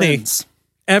still funny. Friends.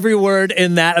 Every word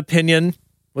in that opinion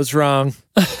was wrong.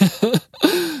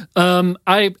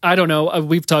 I don't know.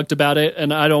 We've talked about it,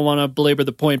 and I don't want to belabor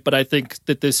the point, but I think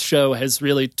that this show has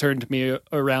really turned me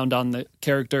around on the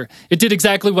character. It did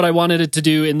exactly what I wanted it to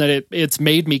do, in that it's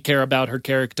made me care about her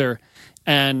character.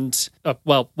 And,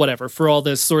 whatever, for all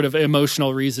the sort of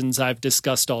emotional reasons I've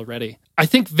discussed already. I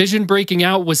think Vision breaking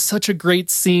out was such a great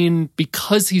scene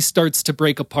because he starts to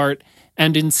break apart,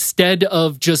 and instead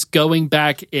of just going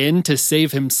back in to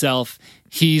save himself,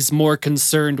 he's more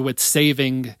concerned with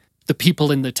saving the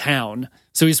people in the town.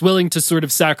 So he's willing to sort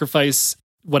of sacrifice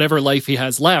whatever life he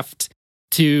has left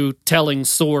to telling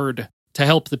Sword to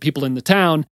help the people in the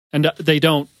town, and they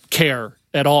don't care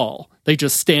at all. They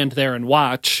just stand there and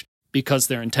watch because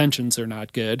their intentions are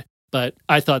not good. But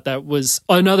I thought that was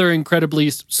another incredibly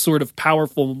sort of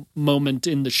powerful moment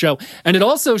in the show. And it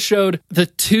also showed the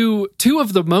two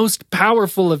of the most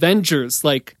powerful Avengers.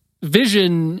 Like,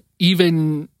 Vision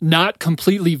even not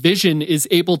completely Vision is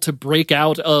able to break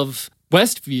out of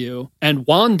Westview, and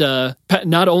Wanda,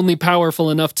 not only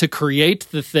powerful enough to create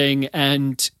the thing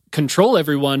and control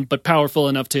everyone, but powerful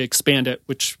enough to expand it,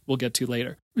 which we'll get to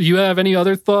later. You have any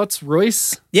other thoughts,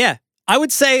 Royce? Yeah, I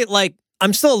would say, like,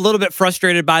 I'm still a little bit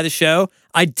frustrated by the show.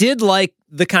 I did like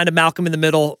the kind of Malcolm in the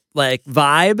Middle, like,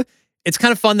 vibe. It's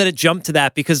kind of fun that it jumped to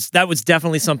that because that was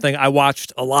definitely something I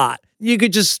watched a lot. You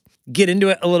could just get into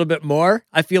it a little bit more,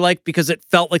 I feel like, because it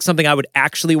felt like something I would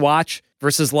actually watch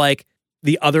versus, like,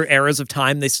 the other eras of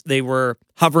time they were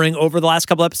hovering over the last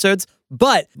couple episodes.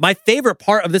 But my favorite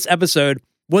part of this episode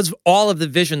was all of the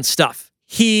Vision stuff.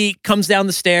 He comes down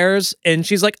the stairs and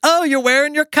she's like, "Oh, you're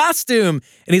wearing your costume."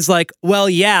 And he's like, "Well,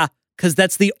 yeah, because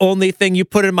that's the only thing you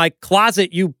put in my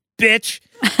closet, you bitch."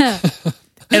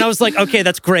 And I was like, okay,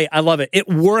 that's great. I love it. It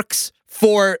works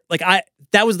for, like,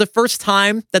 that was the first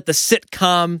time that the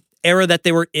sitcom era that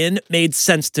they were in made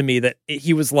sense to me, that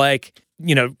he was like,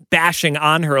 you know, bashing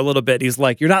on her a little bit. He's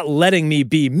like, "You're not letting me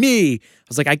be me." I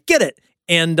was like, I get it.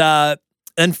 And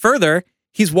further,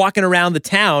 he's walking around the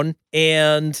town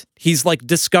and he's like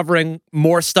discovering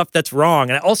more stuff that's wrong.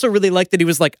 And I also really liked that he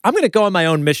was like, "I'm going to go on my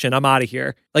own mission. I'm out of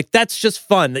here." Like, that's just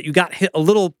fun that you got hit a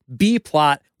little B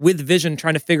plot with Vision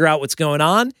trying to figure out what's going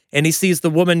on. And he sees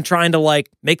the woman trying to like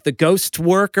make the ghost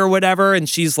work or whatever. And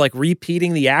she's like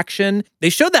repeating the action. They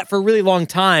showed that for a really long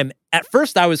time. At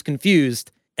first I was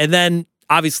confused. And then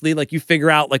obviously, like, you figure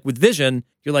out, like, with Vision,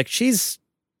 you're like, she's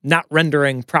not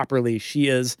rendering properly. She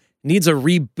needs a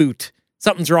reboot.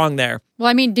 Something's wrong there. Well,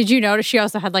 I mean, did you notice she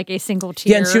also had like a single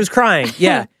tear? Yeah, and she was crying.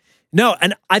 Yeah. No,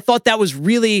 and I thought that was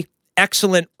really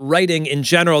excellent writing in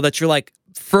general, that you're like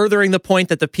furthering the point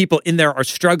that the people in there are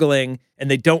struggling and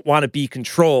they don't want to be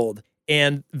controlled.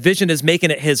 And Vision is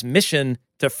making it his mission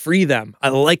to free them. I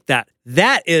like that.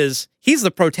 He's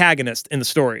the protagonist in the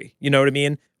story. You know what I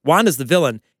mean? Wanda's the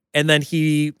villain. And then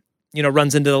he, you know,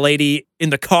 runs into the lady in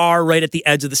the car right at the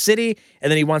edge of the city, and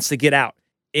then he wants to get out.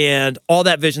 And all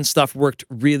that Vision stuff worked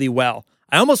really well.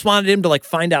 I almost wanted him to like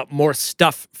find out more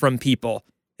stuff from people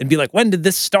and be like, "When did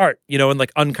this start?" You know, and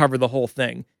like uncover the whole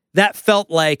thing. That felt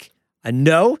like, I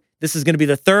know this is going to be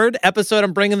the third episode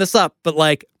I'm bringing this up, but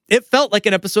like, it felt like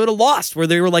an episode of Lost where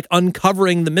they were like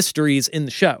uncovering the mysteries in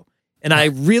the show. And I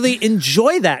really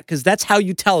enjoy that because that's how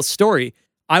you tell a story.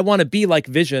 I want to be like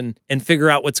Vision and figure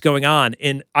out what's going on.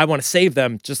 And I want to save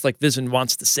them just like Vision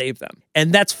wants to save them.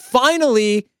 And that's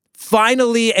finally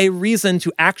a reason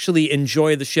to actually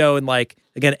enjoy the show and, like,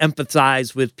 again,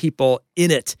 empathize with people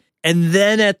in it. And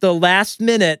then at the last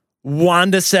minute,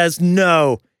 Wanda says,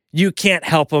 "No, you can't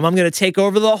help him. I'm going to take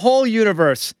over the whole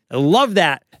universe." I love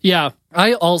that. Yeah,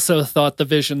 I also thought the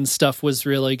Vision stuff was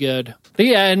really good.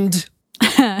 The end.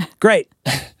 Great.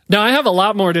 Now, I have a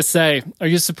lot more to say. Are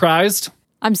you surprised?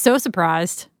 I'm so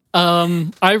surprised.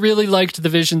 I really liked the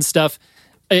Vision stuff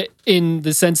in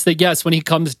the sense that, yes, when he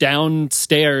comes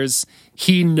downstairs,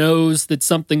 he knows that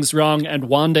something's wrong and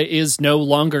Wanda is no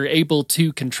longer able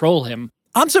to control him.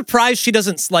 I'm surprised she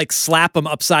doesn't like slap him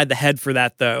upside the head for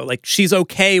that, though. Like, she's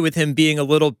okay with him being a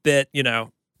little bit, you know.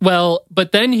 Well,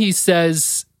 but then he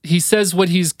says what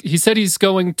he said he's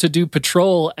going to do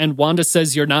patrol, and Wanda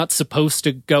says you're not supposed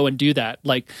to go and do that.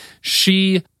 Like,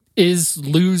 she is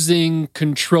losing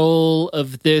control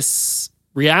of this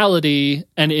reality,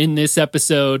 and in this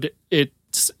episode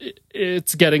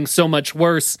it's getting so much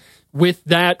worse with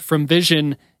that from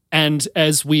Vision. And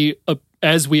as we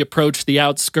approach the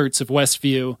outskirts of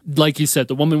Westview, like you said,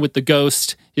 the woman with the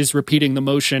ghost is repeating the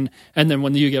motion, and then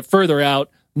when you get further out,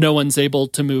 no one's able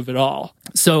to move at all.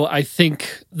 So I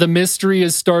think the mystery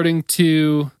is starting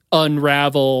to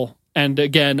unravel. And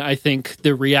again, I think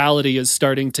the reality is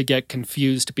starting to get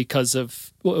confused because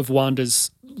of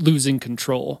Wanda's losing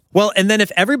control. Well, and then if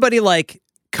everybody like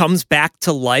comes back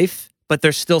to life, but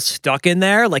they're still stuck in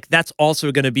there, like that's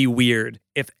also going to be weird.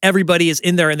 If everybody is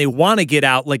in there and they want to get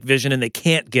out like Vision and they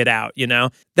can't get out, you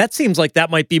know, that seems like that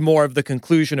might be more of the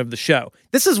conclusion of the show.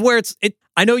 This is where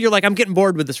I know you're like, "I'm getting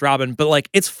bored with this, Robin," but like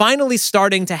it's finally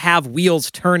starting to have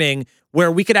wheels turning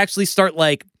where we could actually start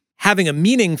like having a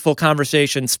meaningful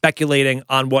conversation speculating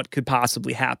on what could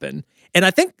possibly happen. And I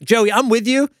think, Joey, I'm with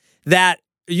you that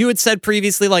you had said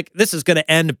previously, like, this is going to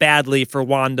end badly for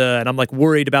Wanda, and I'm like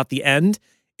worried about the end.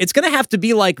 It's going to have to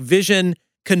be like Vision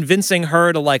convincing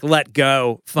her to like let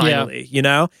go finally, you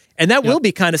know? And that will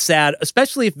be kind of sad,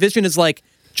 especially if Vision is like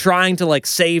trying to like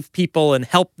save people and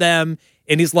help them.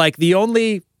 And he's like, the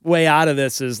only way out of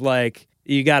this is like,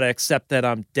 you got to accept that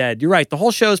I'm dead. You're right. The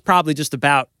whole show is probably just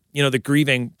about, you know, the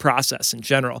grieving process in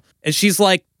general. And she's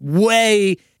like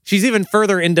she's even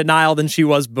further in denial than she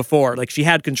was before. Like she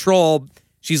had control,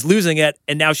 she's losing it,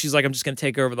 and now she's like, I'm just going to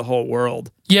take over the whole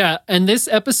world. Yeah, and this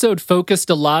episode focused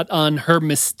a lot on her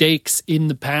mistakes in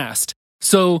the past.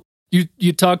 So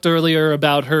you talked earlier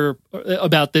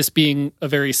about this being a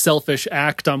very selfish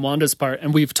act on Wanda's part,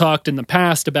 and we've talked in the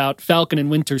past about Falcon and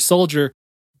Winter Soldier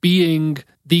being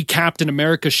the Captain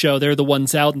America show. They're the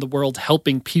ones out in the world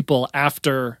helping people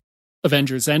after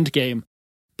Avengers Endgame.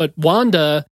 But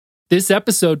Wanda, this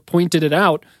episode pointed it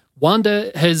out.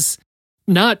 Wanda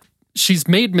she's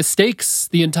made mistakes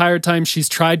the entire time she's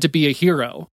tried to be a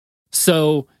hero.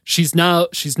 So she's no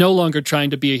longer trying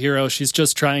to be a hero. She's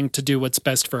just trying to do what's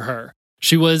best for her.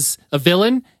 She was a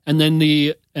villain, and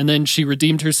then she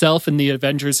redeemed herself and the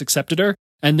Avengers accepted her.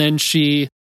 And then she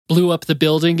blew up the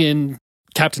building in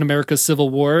Captain America Civil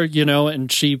War, and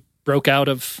she broke out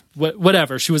of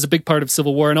whatever. She was a big part of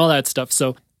Civil War and all that stuff.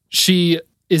 So she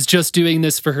is just doing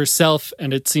this for herself,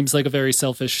 and it seems like a very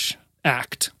selfish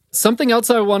act. Something else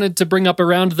I wanted to bring up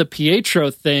around the Pietro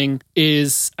thing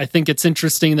is I think it's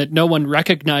interesting that no one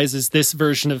recognizes this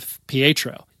version of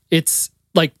Pietro. It's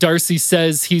like Darcy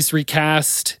says he's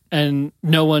recast and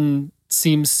no one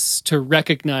seems to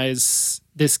recognize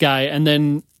this guy. And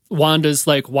then Wanda's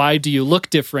like, why do you look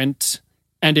different?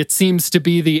 And it seems to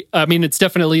be it's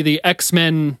definitely the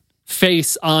X-Men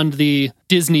face on the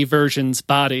Disney version's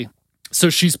body. So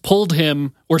she's pulled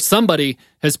him, or somebody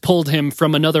has pulled him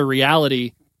from another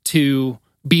reality to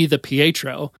be the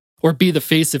Pietro, or be the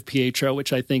face of Pietro,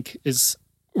 which I think is...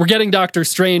 We're getting Doctor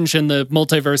Strange in the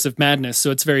Multiverse of Madness, so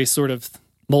it's very sort of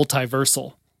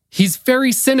multiversal. He's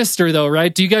very sinister, though,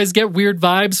 right? Do you guys get weird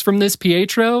vibes from this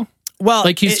Pietro? Well,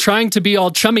 like he's trying to be all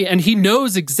chummy, and he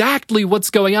knows exactly what's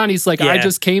going on. He's like, Yeah. I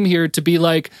just came here to be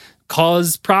like,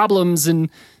 cause problems and,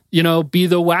 be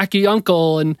the wacky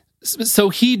uncle. And so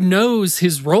he knows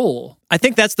his role. I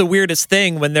think that's the weirdest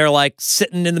thing when they're like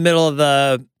sitting in the middle of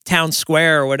the town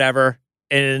square or whatever,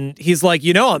 and he's like,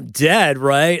 I'm dead,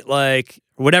 right? Like,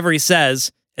 whatever he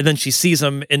says, and then she sees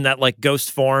him in that like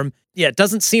ghost form. Yeah, it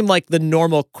doesn't seem like the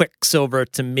normal Quicksilver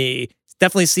to me. It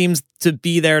definitely seems to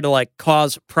be there to like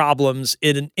cause problems.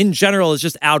 In general is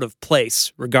just out of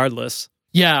place, regardless.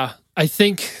 Yeah, I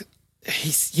think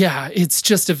it's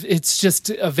just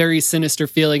a very sinister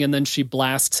feeling, and then she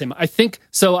blasts him. I think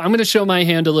so. I'm going to show my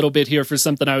hand a little bit here for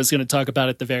something I was going to talk about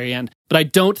at the very end, but I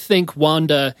don't think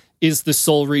Wanda is the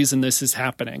sole reason this is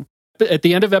happening. But at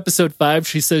the end of episode 5,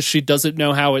 she says she doesn't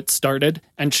know how it started,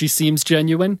 and she seems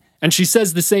genuine. And she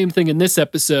says the same thing in this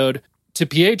episode to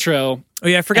Pietro. Oh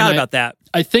yeah, I forgot about that.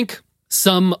 I think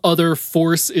some other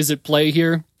force is at play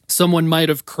here. Someone might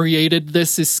have created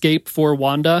this escape for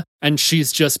Wanda, and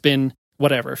she's just been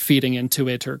feeding into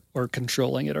it or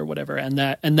controlling it or whatever. And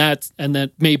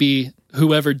that maybe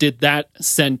whoever did that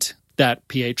sent that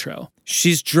Pietro.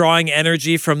 She's drawing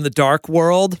energy from the dark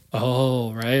world.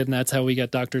 Oh, right. And that's how we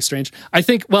get Doctor Strange. I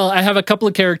have a couple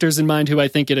of characters in mind who I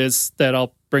think it is that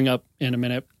I'll bring up in a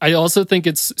minute. I also think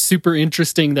it's super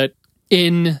interesting that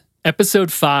in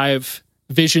episode 5,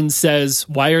 Vision says,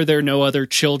 why are there no other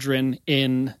children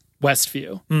in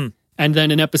Westview? And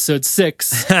then in episode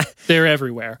 6, they're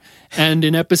everywhere. And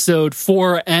in episode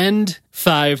 4 and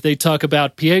 5, they talk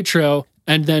about Pietro,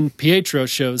 and then Pietro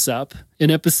shows up. In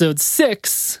episode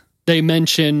 6, they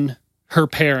mention her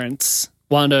parents,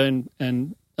 Wanda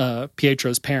and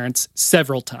Pietro's parents,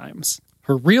 several times.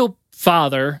 Her real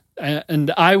father, and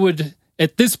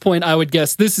at this point, I would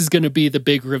guess this is going to be the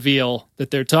big reveal that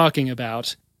they're talking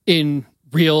about. In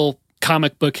real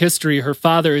comic book history, her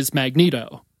father is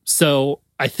Magneto. So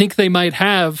I think they might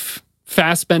have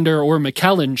Fassbender or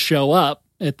McKellen show up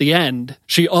at the end.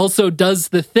 She also does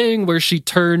the thing where she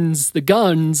turns the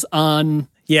guns on...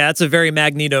 Yeah, it's a very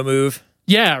Magneto move.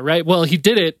 Yeah, right. Well, he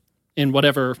did it in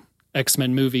whatever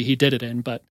X-Men movie he did it in,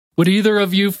 but would either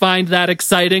of you find that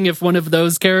exciting if one of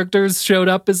those characters showed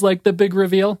up as like the big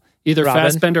reveal? Either Robin?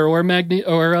 Fassbender or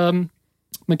McKellen?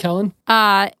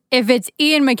 If it's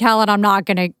Ian McKellen, I'm not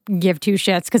going to give two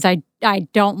shits because I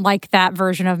don't like that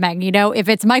version of Magneto. If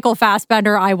it's Michael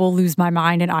Fassbender, I will lose my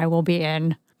mind and I will be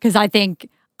in. Because I think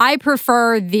I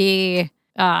prefer the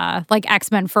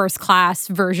X-Men First Class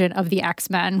version of the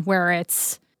X-Men where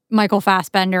it's Michael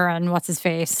Fassbender and what's his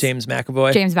face? James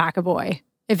McAvoy.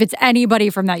 If it's anybody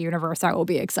from that universe, I will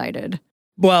be excited.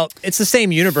 Well, it's the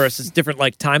same universe. It's different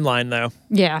timeline though.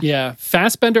 Yeah. Yeah.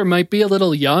 Fassbender might be a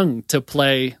little young to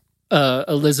play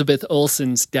Elizabeth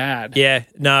Olsen's dad. Yeah.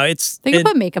 No, They can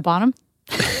put makeup on him.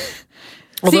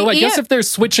 Although I guess if they're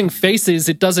switching faces,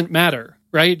 it doesn't matter,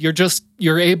 right?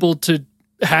 You're able to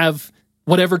have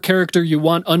whatever character you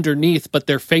want underneath, but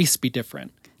their face be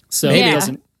different. So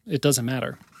it doesn't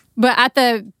matter. But at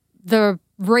the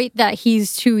rate that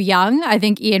he's too young. I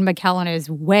think Ian McKellen is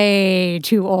way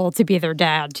too old to be their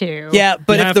dad, too. Yeah,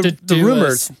 but You if have the to do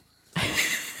rumors...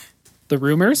 The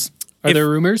rumors? Are there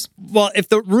rumors? Well, if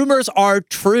the rumors are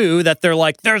true that they're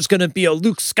like, there's going to be a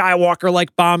Luke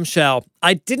Skywalker-like bombshell,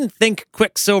 I didn't think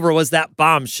Quicksilver was that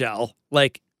bombshell.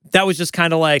 Like, that was just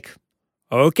kind of like,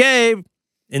 okay,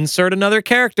 insert another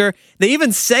character. They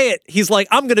even say it. He's like,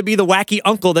 I'm going to be the wacky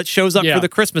uncle that shows up for the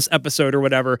Christmas episode or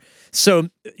whatever. So,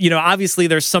 obviously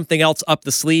there's something else up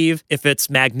the sleeve. If it's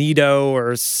Magneto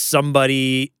or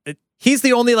somebody, he's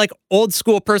the only like old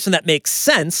school person that makes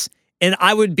sense. And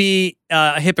I would be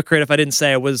a hypocrite if I didn't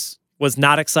say I was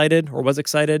not excited or was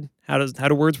excited. How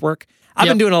do words work? I've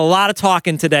been doing a lot of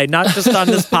talking today, not just on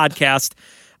this podcast.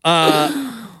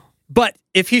 But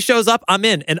if he shows up, I'm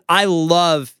in. And I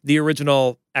love the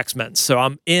original X-Men. So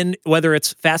I'm in whether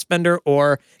it's Fassbender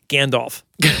or Gandalf.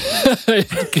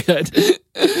 Good.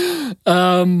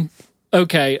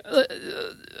 Okay.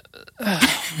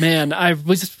 Man, I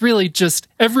was really just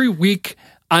every week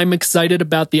I'm excited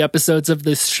about the episodes of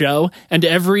this show, and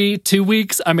every 2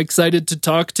 weeks I'm excited to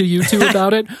talk to you two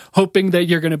about it, hoping that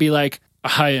you're going to be like,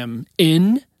 I am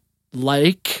in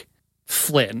like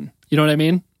Flynn. You know what I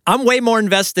mean? I'm way more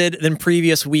invested than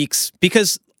previous weeks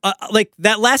because like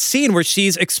that last scene where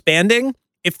she's expanding,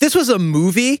 if this was a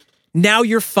movie, now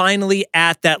you're finally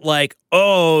at that like,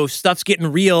 oh, stuff's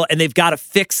getting real and they've got to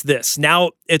fix this.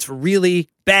 Now it's really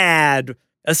bad.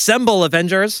 Assemble,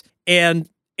 Avengers. And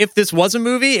if this was a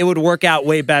movie, it would work out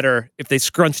way better if they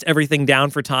scrunched everything down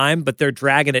for time, but they're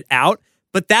dragging it out.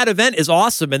 But that event is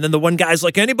awesome. And then the one guy's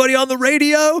like, anybody on the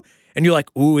radio? And you're like,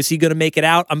 ooh, is he going to make it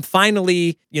out? I'm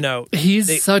finally,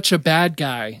 He's such a bad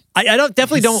guy. I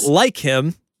definitely don't like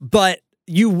him, but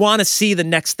you want to see the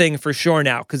next thing for sure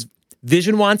now because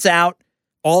Vision wants out.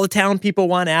 All the town people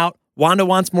want out. Wanda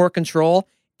wants more control.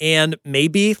 And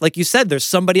maybe, like you said, there's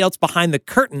somebody else behind the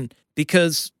curtain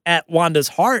because at Wanda's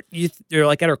heart, you're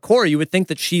like at her core, you would think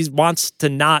that she wants to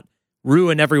not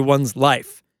ruin everyone's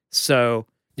life. So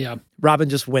yeah, Robin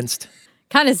just winced.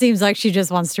 Kind of seems like she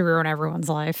just wants to ruin everyone's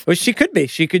life. Well, she could be.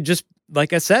 She could just,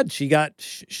 like I said, she thought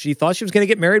she was going to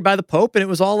get married by the Pope and it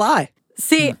was all a lie.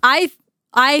 See,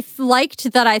 I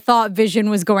liked that I thought Vision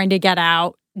was going to get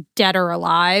out dead or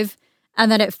alive.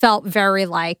 And then it felt very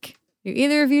like, are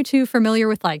either of you two familiar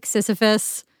with like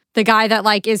Sisyphus? The guy that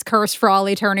like is cursed for all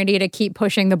eternity to keep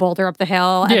pushing the boulder up the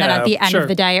hill. And then at the end of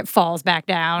the day, it falls back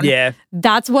down. Yeah.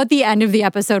 That's what the end of the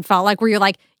episode felt like, where you're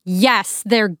like, yes,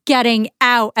 they're getting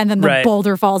out. And then the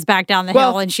boulder falls back down the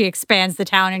hill and she expands the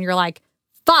town. And you're like,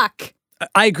 fuck.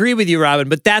 I agree with you, Robin,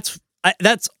 but that's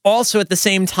also at the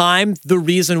same time the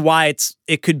reason why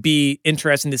it could be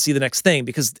interesting to see the next thing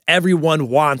because everyone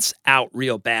wants out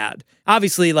real bad.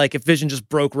 Obviously, like if Vision just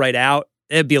broke right out,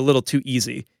 it'd be a little too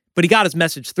easy. But he got his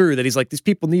message through that he's like, these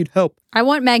people need help. I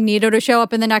want Magneto to show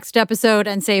up in the next episode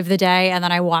and save the day, and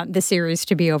then I want the series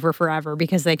to be over forever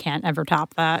because they can't ever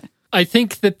top that. I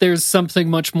think that there's something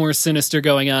much more sinister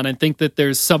going on. I think that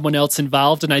there's someone else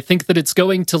involved, and I think that it's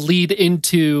going to lead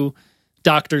into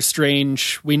Doctor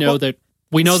Strange. We know that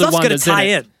Wanda's in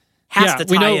it. Has to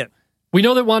tie in. We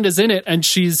know that Wanda's in it, and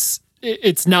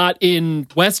it's not in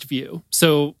Westview.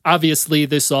 So obviously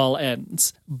this all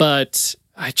ends. But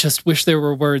I just wish there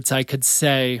were words I could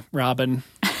say, Robin.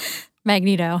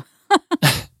 Magneto.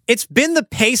 It's been the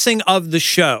pacing of the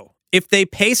show. If they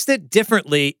paced it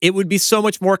differently, it would be so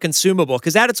much more consumable.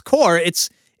 Because at its core, it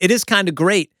is kind of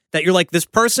great that you're like, this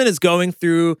person is going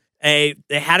through they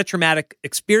had a traumatic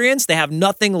experience, they have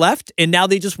nothing left, and now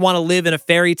they just want to live in a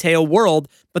fairy tale world,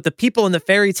 but the people in the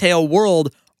fairy tale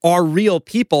world are real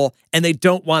people, and they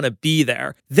don't want to be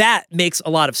there. That makes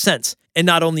a lot of sense. And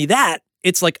not only that,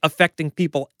 it's like affecting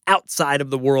people outside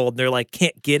of the world. They're like,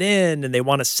 can't get in, and they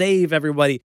want to save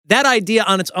everybody. That idea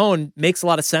on its own makes a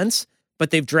lot of sense,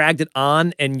 but they've dragged it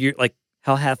on, and you're like,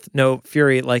 hell hath no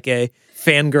fury, like a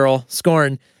fangirl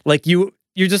scorn. Like you're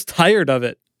just tired of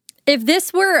it. If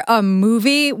this were a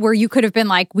movie where you could have been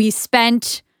like, we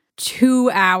spent 2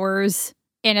 hours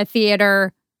in a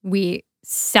theater, we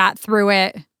sat through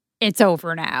it, it's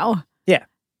over now. Yeah.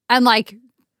 And like,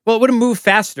 well, it would have moved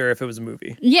faster if it was a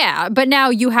movie. Yeah, but now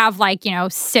you have like,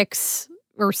 6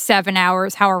 or 7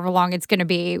 hours, however long it's going to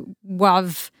be,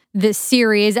 of this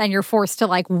series, and you're forced to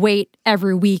like wait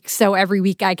every week. So every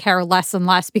week I care less and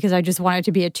less because I just want it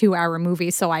to be a 2-hour movie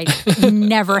so I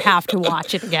never have to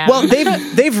watch it again. Well,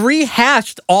 they've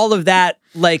rehashed all of that.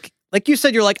 Like you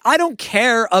said, you're like, I don't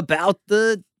care about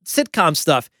the sitcom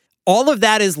stuff. All of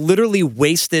that is literally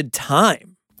wasted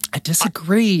time. I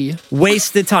disagree.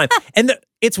 Wasted time. And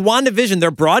it's WandaVision. They're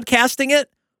broadcasting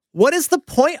it. What is the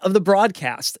point of the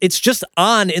broadcast? It's just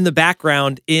on in the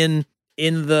background in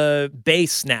in the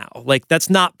base now. Like, that's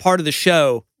not part of the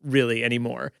show really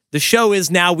anymore. The show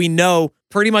is now we know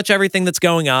pretty much everything that's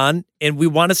going on, and we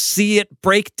want to see it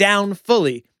break down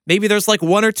fully. Maybe there's like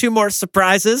 1 or 2 more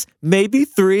surprises, maybe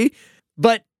 3,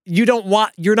 but you're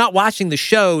not watching the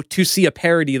show to see a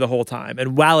parody the whole time.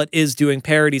 And while it is doing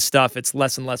parody stuff, it's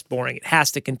less and less boring. It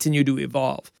has to continue to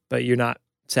evolve, but you're not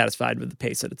satisfied with the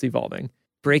pace that it's evolving.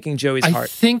 Breaking Joey's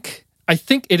heart. I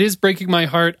think it is breaking my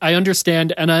heart. I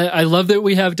understand, and I love that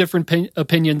we have different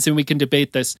opinions and we can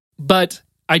debate this. But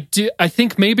I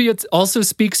think maybe it also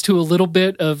speaks to a little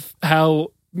bit of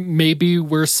how maybe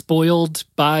we're spoiled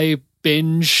by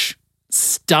binge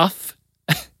stuff.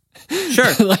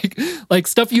 Sure. like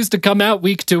stuff used to come out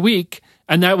week to week,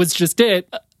 and that was just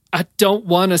it. I don't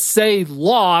want to say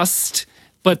Lost,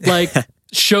 but like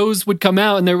shows would come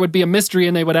out and there would be a mystery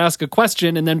and they would ask a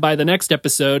question, and then by the next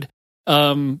episode,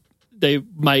 they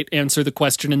might answer the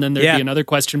question, and then there'd be another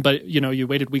question, but you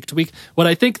waited week to week. What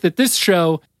I think that this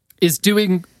show is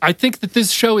doing,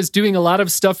 a lot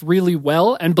of stuff really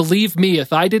well. And believe me,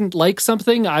 if I didn't like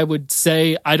something, I would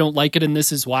say I don't like it and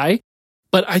this is why.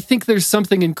 But I think there's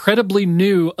something incredibly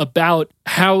new about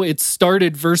how it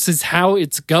started versus how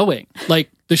it's going.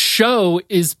 Like, the show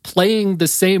is playing the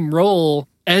same role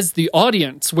as the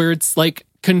audience, where it's like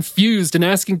confused and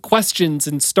asking questions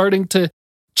and starting to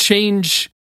change.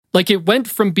 Like, it went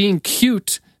from being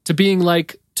cute to being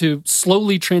like, to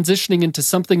slowly transitioning into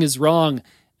something is wrong.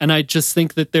 And I just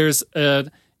think that there's an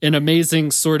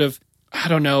amazing sort of, I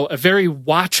don't know, a very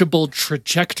watchable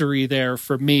trajectory there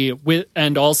for me,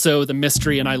 and also the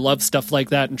mystery. And I love stuff like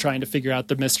that and trying to figure out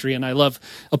the mystery. And I love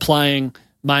applying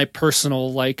my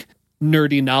personal, like,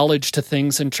 nerdy knowledge to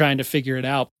things and trying to figure it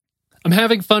out. I'm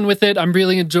having fun with it. I'm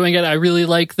really enjoying it. I really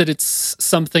like that it's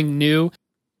something new.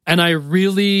 And I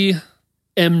really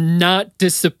am not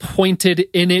disappointed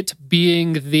in it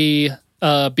being the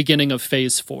beginning of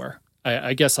Phase 4.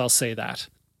 I guess I'll say that.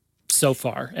 So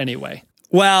far, anyway.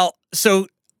 Well, so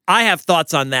I have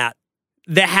thoughts on that.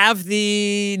 They have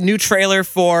the new trailer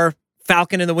for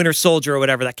Falcon and the Winter Soldier or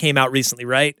whatever that came out recently,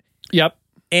 right? Yep.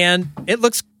 And it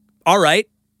looks all right.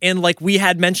 And like we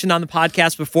had mentioned on the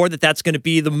podcast before, that's going to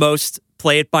be the most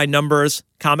play it by numbers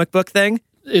comic book thing.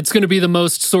 It's going to be the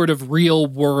most sort of real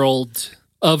world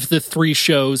of the 3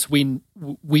 shows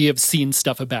we have seen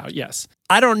stuff about, yes.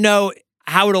 I don't know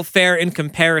how it'll fare in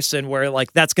comparison, where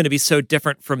like that's going to be so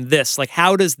different from this. Like,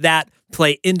 how does that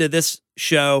play into this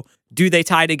show? Do they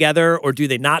tie together or do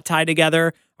they not tie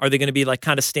together? Are they going to be like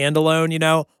kind of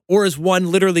standalone, or is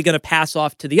one literally going to pass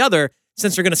off to the other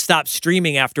since they're going to stop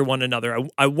streaming after one another?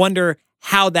 I wonder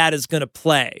how that is going to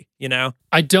play,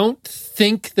 I don't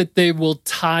think that they will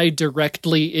tie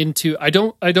directly into, I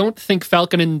don't think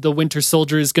Falcon and the Winter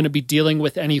Soldier is going to be dealing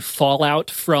with any fallout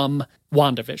from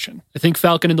WandaVision. I think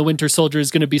Falcon and the Winter Soldier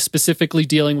is going to be specifically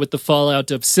dealing with the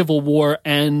fallout of Civil War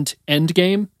and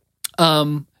Endgame.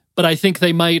 But I think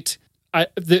they might,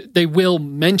 they will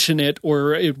mention it,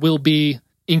 or it will be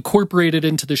incorporated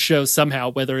into the show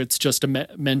somehow, whether it's just a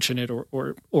mention it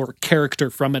or character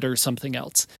from it or something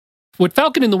else. What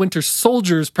Falcon and the Winter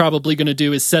Soldier is probably going to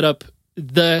do is set up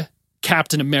the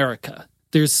Captain America.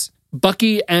 There's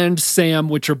Bucky and Sam,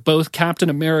 which are both Captain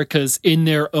Americas in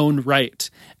their own right.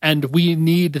 And we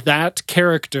need that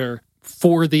character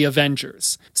for the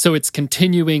Avengers. So it's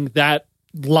continuing that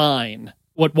line.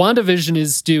 What WandaVision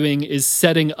is doing is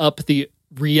setting up the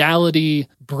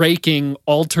reality-breaking,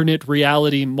 alternate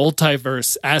reality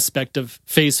multiverse aspect of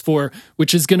Phase 4,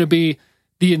 which is going to be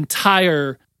the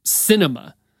entire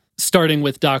cinema, starting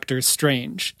with Doctor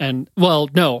Strange. And, well,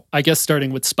 no, I guess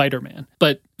starting with Spider-Man.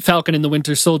 But Falcon and the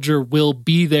Winter Soldier will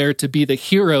be there to be the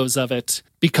heroes of it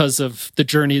because of the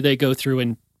journey they go through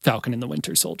in Falcon and the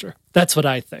Winter Soldier. That's what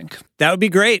I think. That would be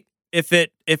great if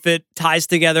it ties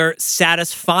together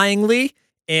satisfyingly.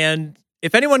 And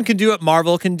if anyone can do it,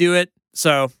 Marvel can do it.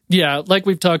 So yeah, like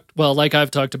I've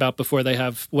talked about before, they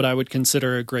have what I would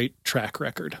consider a great track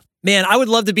record. Man, I would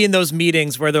love to be in those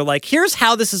meetings where they're like, here's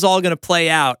how this is all going to play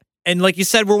out. And like you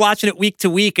said, we're watching it week to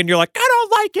week and you're like, I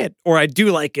don't like it, or I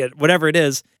do like it, whatever it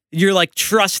is. You're like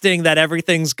trusting that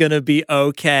everything's going to be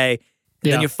okay.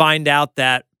 And then you find out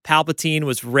that Palpatine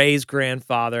was Rey's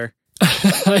grandfather.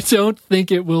 I don't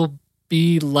think it will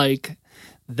be like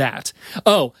that.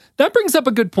 Oh, that brings up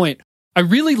a good point. I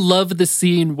really love the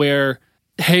scene where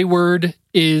Hayward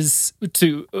is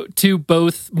to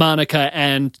both Monica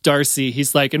and Darcy.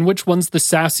 He's like, and which one's the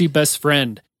sassy best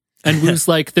friend? And Wu's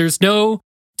like, there's no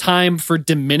time for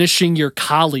diminishing your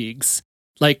colleagues.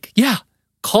 Like, yeah,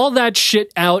 call that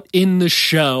shit out in the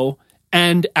show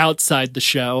and outside the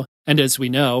show. And as we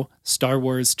know, Star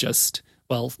Wars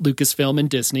Lucasfilm and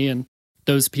Disney and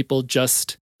those people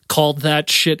just called that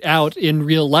shit out in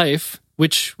real life,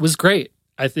 which was great.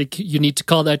 I think you need to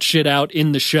call that shit out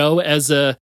in the show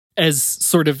as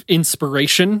sort of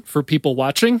inspiration for people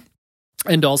watching,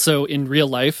 and also in real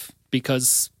life,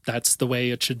 because that's the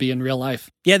way it should be in real life.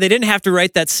 Yeah, they didn't have to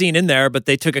write that scene in there, but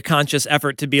they took a conscious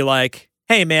effort to be like,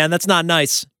 hey, man, that's not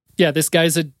nice. Yeah, this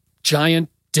guy's a giant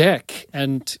dick,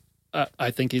 and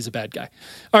I think he's a bad guy.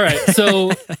 All right,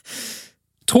 so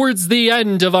towards the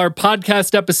end of our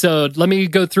podcast episode, let me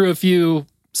go through a few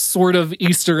sort of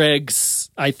Easter eggs,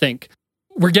 I think.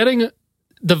 We're getting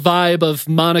the vibe of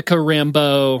Monica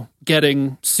Rambeau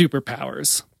getting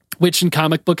superpowers, which in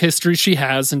comic book history she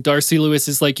has, and Darcy Lewis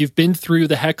is like, you've been through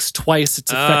the hex twice,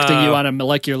 it's affecting you on a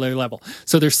molecular level.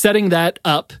 So they're setting that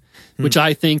up, which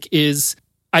I think it's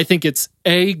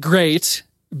A, great,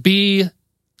 B,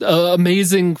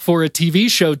 amazing for a TV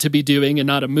show to be doing and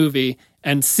not a movie,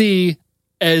 and C,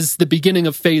 as the beginning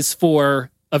of phase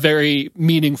 4, a very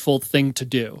meaningful thing to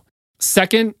do.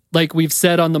 Second, like we've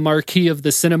said on the marquee of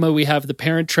the cinema, we have The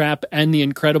Parent Trap and The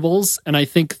Incredibles, and I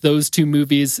think those two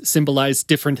movies symbolize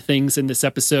different things in this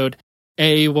episode.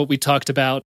 A, what we talked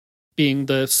about being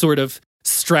the sort of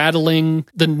straddling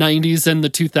the 90s and the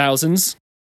 2000s.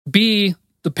 B,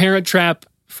 The Parent Trap,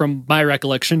 from my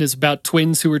recollection, is about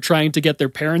twins who are trying to get their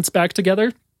parents back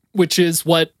together, which is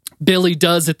what Billy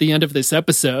does at the end of this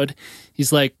episode.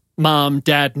 He's like, Mom,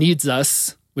 Dad needs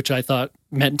us, which I thought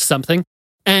meant something.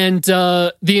 And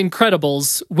The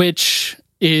Incredibles, which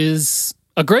is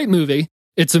a great movie.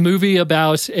 It's a movie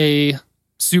about a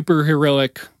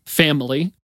superheroic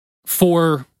family.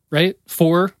 4, right?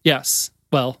 4? Yes.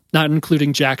 Well, not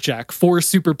including Jack. 4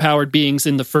 superpowered beings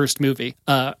in the first movie.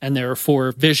 And there are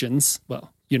 4 visions.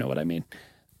 Well, you know what I mean.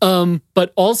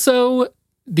 But also,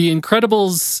 The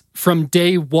Incredibles from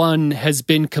day one has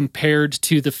been compared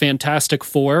to the Fantastic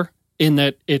Four in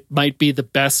that it might be the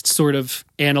best sort of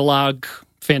analog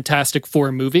Fantastic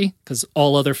Four movie, because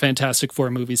all other Fantastic Four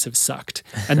movies have sucked.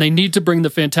 And they need to bring the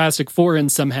Fantastic Four in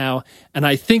somehow. And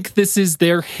I think this is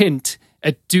their hint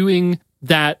at doing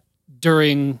that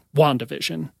during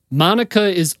WandaVision. Monica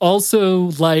is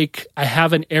also like, I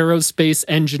have an aerospace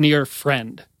engineer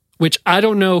friend, which I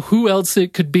don't know who else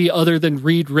it could be other than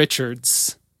Reed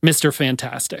Richards, Mr.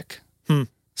 Fantastic.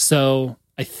 So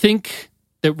I think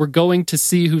that we're going to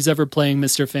see who's ever playing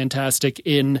Mr. Fantastic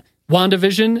in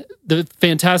WandaVision. The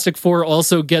Fantastic Four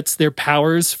also gets their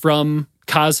powers from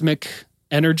cosmic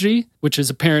energy, which is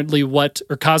apparently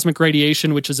or cosmic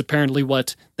radiation, which is apparently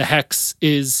what the Hex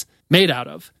is made out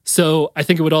of. So I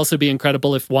think it would also be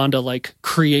incredible if Wanda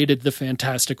created the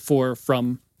Fantastic Four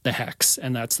from the Hex,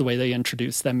 and that's the way they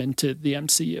introduce them into the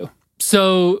MCU.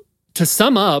 So to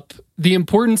sum up, the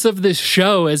importance of this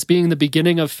show as being the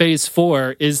beginning of phase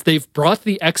 4 is they've brought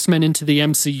the X-Men into the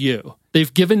MCU.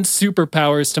 They've given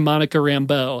superpowers to Monica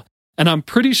Rambeau, and I'm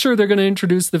pretty sure they're going to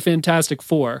introduce the Fantastic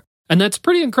Four. And that's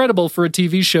pretty incredible for a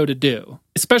TV show to do.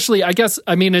 Especially,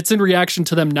 it's in reaction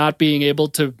to them not being able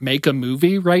to make a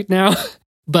movie right now.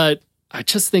 But I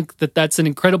just think that that's an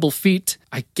incredible feat,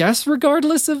 I guess,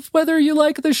 regardless of whether you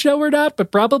like the show or not.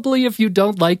 But probably if you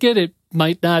don't like it, it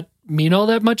might not mean all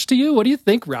that much to you. What do you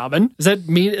think, Robin?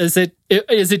 Is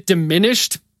it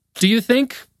diminished, do you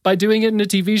think, by doing it in a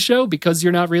TV show because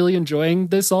you're not really enjoying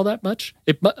this all that much?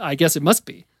 I guess it must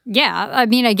be. Yeah. I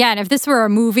mean, again, if this were a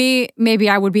movie, maybe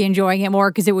I would be enjoying it more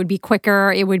because it would be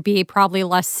quicker. It would be probably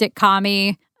less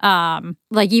sitcom-y.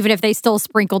 Even if they still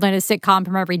sprinkled in a sitcom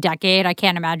from every decade, I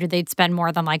can't imagine they'd spend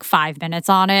more than 5 minutes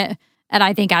on it. And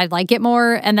I think I'd like it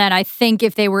more. And then I think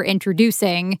if they were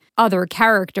introducing other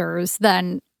characters,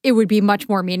 then it would be much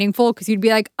more meaningful because you'd be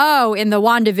like, oh, in the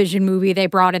WandaVision movie, they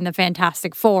brought in the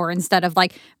Fantastic Four instead of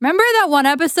remember that one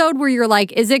episode where you're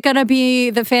like, is it going to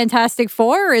be the Fantastic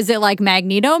Four or is it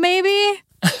Magneto maybe?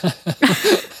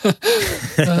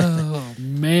 Oh,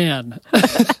 man.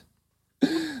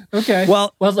 Okay.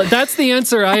 Well, that's the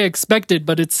answer I expected,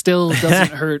 but it still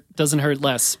doesn't hurt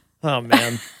less. Oh,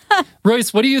 man.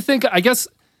 Royce, what do you think? I guess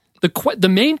the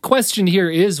main question here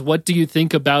is, what do you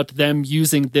think about them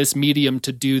using this medium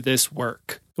to do this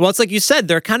work? Well, it's like you said,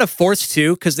 they're kind of forced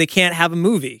to because they can't have a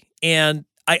movie. And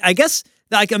I guess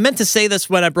I meant to say this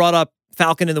when I brought up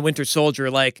Falcon and the Winter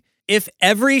Soldier. If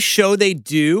every show they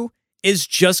do is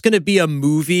just going to be a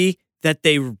movie that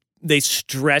they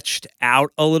stretched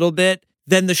out a little bit,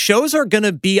 then the shows are going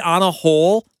to be on a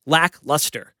whole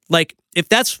lackluster. If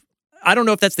that's, I don't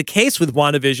know if that's the case with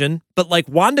WandaVision, but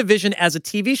WandaVision as a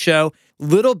TV show,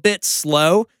 little bit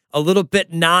slow, a little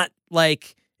bit not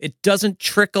it doesn't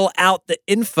trickle out the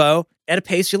info at a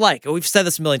pace you like. We've said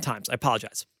this a million times. I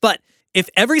apologize. But if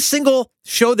every single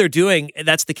show they're doing,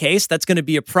 that's the case, that's going to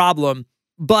be a problem.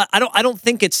 but I don't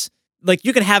think it's like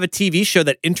you can have a TV show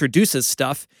that introduces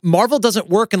stuff. Marvel doesn't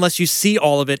work unless you see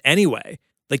all of it anyway.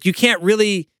 Like you can't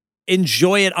really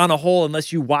enjoy it on a whole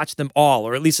unless you watch them all,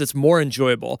 or at least it's more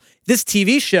enjoyable. This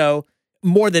TV show,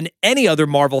 more than any other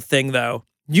Marvel thing though,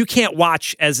 you can't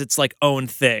watch as its like own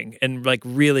thing and like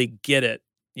really get it,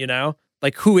 you know?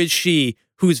 Like who is she?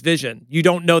 Who's Vision? You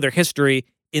don't know their history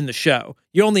in the show.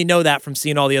 You only know that from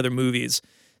seeing all the other movies.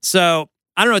 So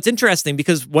I don't know. It's interesting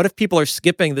because what if people are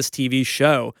skipping this TV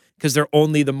show because they're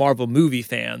only the Marvel movie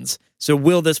fans? So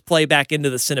will this play back into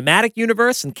the cinematic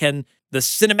universe, and can the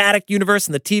cinematic universe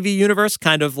and the TV universe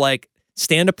kind of like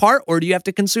stand apart, or do you have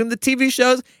to consume the TV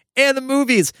shows and the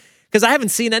movies? Because I haven't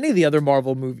seen any of the other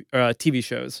Marvel movie TV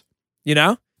shows, you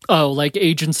know? Oh, like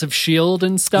Agents of S.H.I.E.L.D.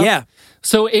 and stuff? Yeah.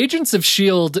 So Agents of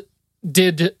S.H.I.E.L.D.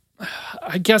 did,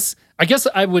 I guess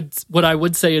what I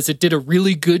would say is it did a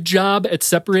really good job at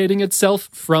separating itself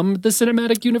from the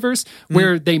cinematic universe,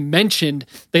 where they mentioned,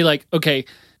 okay,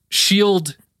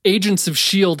 S.H.I.E.L.D., Agents of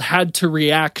S.H.I.E.L.D. had to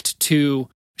react to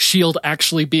S.H.I.E.L.D.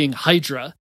 actually being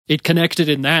Hydra. It connected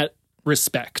in that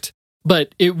respect.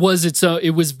 But it was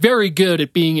very good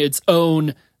at being its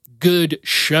own good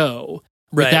show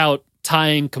without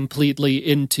tying completely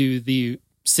into the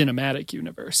cinematic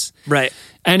universe. Right.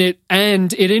 And it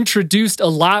introduced a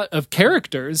lot of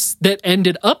characters that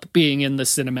ended up being in the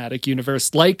cinematic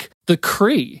universe, like the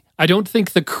Kree. I don't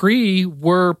think the Kree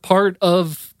were part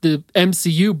of the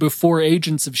MCU before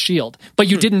Agents of S.H.I.E.L.D., but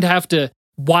you didn't have to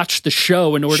watch the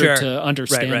show in order to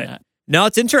understand that. No,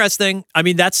 it's interesting. I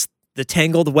mean, that's the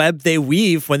tangled web they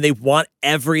weave when they want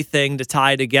everything to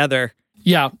tie together.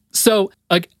 Yeah. So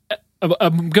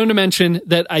I'm going to mention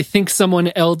that I think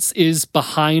someone else is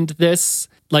behind this.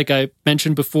 Like I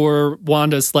mentioned before,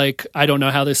 Wanda's like, I don't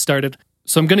know how this started.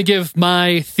 So I'm going to give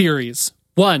my theories.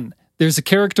 1, there's a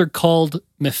character called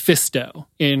Mephisto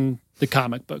in the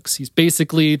comic books. He's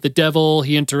basically the devil.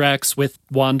 He interacts with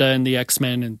Wanda and the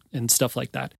X-Men and stuff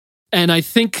like that. And I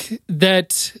think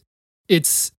that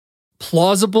it's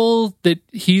plausible that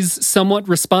he's somewhat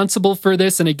responsible for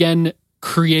this, and again,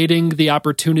 creating the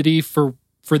opportunity for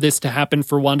this to happen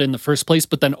for Wanda in the first place,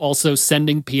 but then also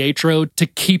sending Pietro to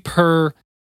keep her.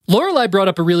 Lorelai brought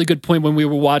up a really good point when we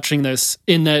were watching this,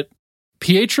 in that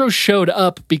Pietro showed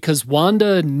up because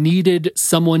Wanda needed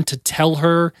someone to tell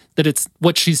her that it's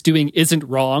what she's doing isn't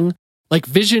wrong. Like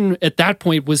Vision at that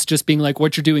point was just being like,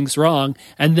 what you're doing is wrong.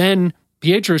 And then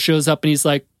Pietro shows up and he's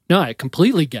like, no, I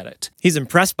completely get it. He's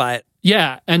impressed by it.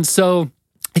 Yeah. And so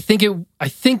I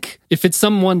think if it's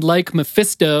someone like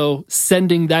Mephisto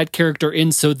sending that character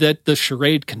in so that the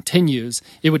charade continues,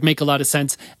 it would make a lot of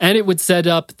sense. And it would set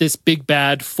up this big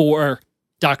bad for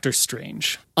Doctor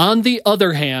Strange. On the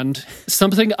other hand,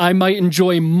 something I might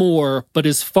enjoy more, but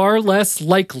is far less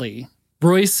likely.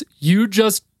 Royce,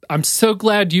 I'm so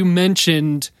glad you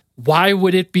mentioned, why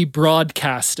would it be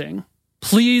broadcasting?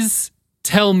 Please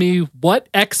tell me what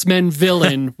X-Men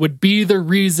villain would be the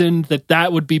reason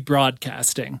that would be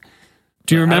broadcasting.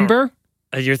 Do you remember?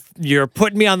 You're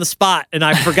putting me on the spot, and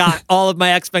I forgot all of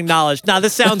my X-Men knowledge. Now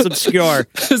this sounds obscure.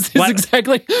 This is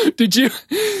exactly. Did you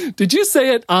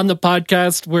say it on the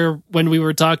podcast when we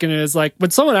were talking? It was like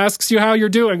when someone asks you how you're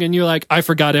doing, and you're like, I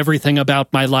forgot everything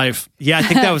about my life. Yeah, I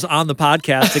think that was on the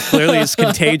podcast. It clearly is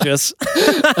contagious.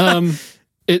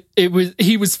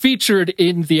 He was featured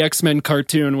in the X-Men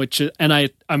cartoon,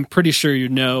 I'm pretty sure you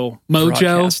know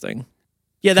Mojo.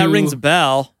 Yeah, that rings a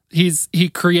bell. He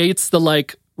creates the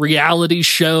like reality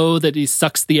show that he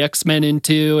sucks the X-Men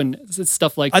into and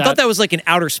stuff like that. I thought that was like in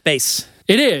outer space.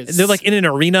 It is. And they're like in an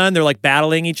arena and they're like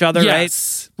battling each other,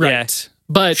 yes, right? Right. Yeah.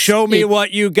 But show me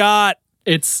what you got.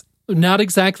 It's not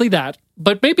exactly that,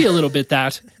 but maybe a little bit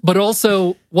that. But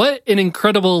also, what an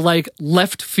incredible like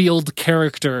left field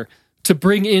character to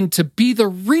bring in to be the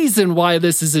reason why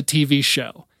this is a TV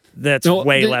show. That's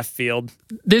way left field.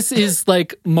 This is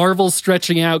like Marvel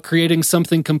stretching out, creating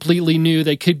something completely new.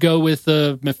 They could go with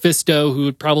Mephisto, who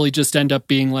would probably just end up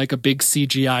being like a big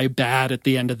CGI bad at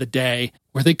the end of the day.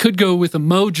 Or they could go with a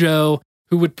Mojo,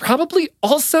 who would probably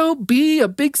also be a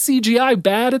big CGI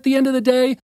bad at the end of the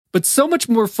day. But so much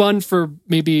more fun for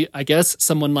maybe, I guess,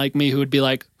 someone like me who would be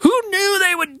like, who knew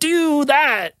they would do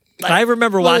that? Like, I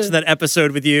remember watching that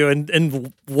episode with you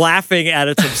and laughing at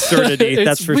its absurdity.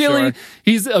 That's for sure.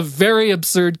 He's a very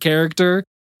absurd character.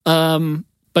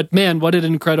 But man, what an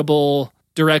incredible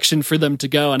direction for them to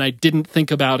go. And I didn't think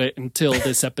about it until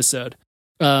this episode.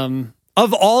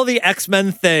 Of all the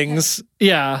X-Men things.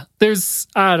 Yeah,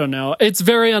 I don't know. It's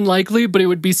very unlikely, but it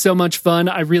would be so much fun.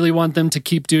 I really want them to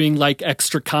keep doing like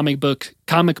extra comic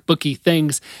booky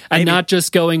things and not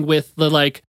just going with the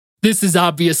like this is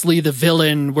obviously the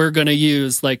villain we're going to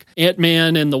use. Like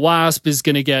Ant-Man and the Wasp is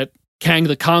going to get Kang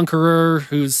the Conqueror,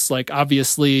 who's like,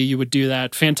 obviously you would do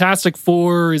that. Fantastic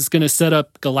Four is going to set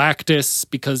up Galactus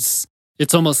because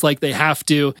it's almost like they have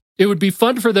to. It would be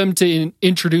fun for them to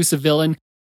introduce a villain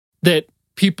that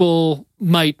people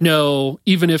might know,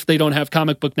 even if they don't have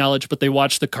comic book knowledge, but they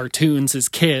watch the cartoons as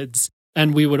kids.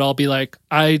 And we would all be like,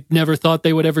 I never thought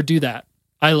they would ever do that.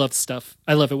 I love stuff.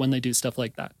 I love it when they do stuff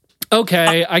like that.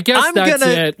 Okay, I guess that's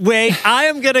it. Wait, I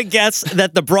am going to guess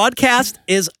that the broadcast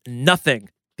is nothing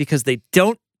because they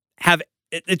don't have,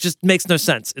 it just makes no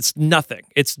sense. It's nothing.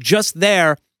 It's just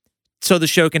there so the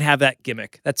show can have that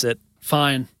gimmick. That's it.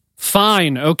 Fine,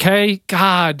 okay?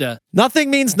 God. Nothing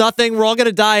means nothing. We're all going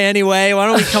to die anyway. Why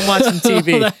don't we come watch some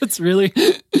TV? That's really,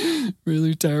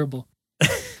 really terrible.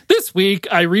 This week,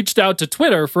 I reached out to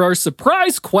Twitter for our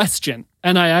surprise question,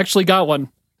 and I actually got one.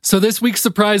 So this week's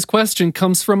surprise question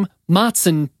comes from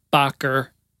Matzenbacher.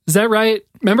 Is that right?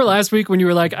 Remember last week when you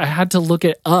were like, I had to look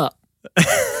it up?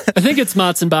 I think it's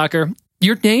Matzenbacher.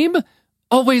 Your name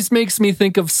always makes me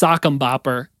think of Sock'em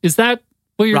Bopper. Is that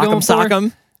what you're going for?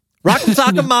 Rock'em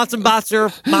Sock'em,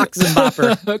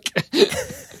 Matzenbacher.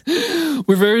 Okay.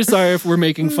 We're very sorry if we're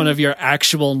making fun of your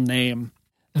actual name.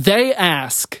 They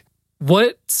ask,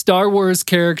 what Star Wars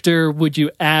character would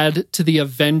you add to the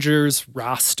Avengers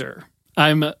roster?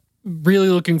 I'm really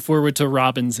looking forward to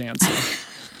Robin's answer.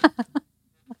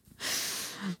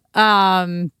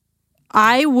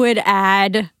 I would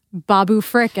add Babu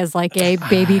Frick as like a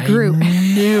baby Groot.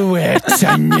 I knew it.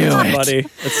 Funny.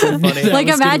 That's so funny. Like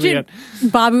imagine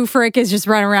Babu Frick is just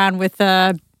running around with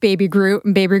baby Groot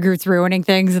and baby Groot's ruining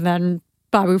things and then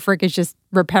Babu Frick is just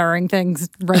repairing things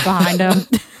right behind him.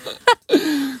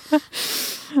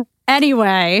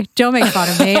 Anyway, don't make fun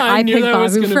of me. I picked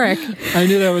Babu Frick. I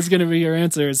knew that was going to be your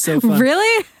answer. It's so fun.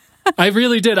 Really? I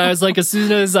really did. I was like, as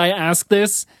soon as I asked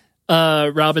this,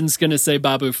 Robin's going to say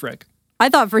Babu Frick. I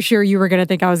thought for sure you were going to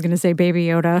think I was going to say Baby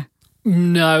Yoda.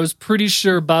 No, I was pretty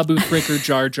sure Babu Frick or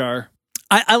Jar Jar.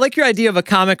 I like your idea of a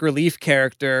comic relief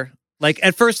character. Like,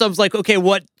 at first I was like, okay,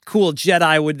 what cool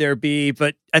Jedi would there be?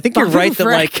 But I think you're right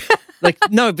that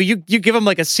no, but you give them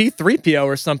like a C-3PO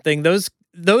or something.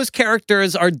 Those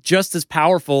characters are just as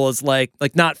powerful as like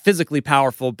not physically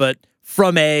powerful, but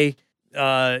from a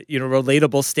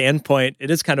relatable standpoint,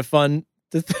 it is kind of fun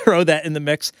to throw that in the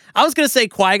mix. I was gonna say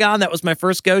Qui-Gon. That was my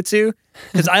first go-to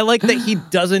because I like that he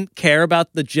doesn't care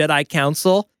about the Jedi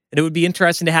Council, and it would be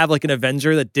interesting to have like an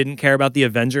Avenger that didn't care about the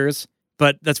Avengers.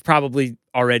 But that's probably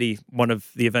already one of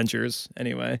the Avengers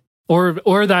anyway.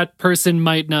 Or that person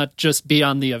might not just be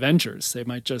on the Avengers. They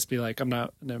might just be like, I'm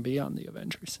not going to be on the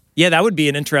Avengers. Yeah, that would be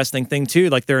an interesting thing too.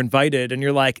 Like they're invited and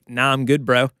you're like, nah, I'm good,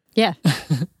 bro. Yeah.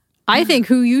 I think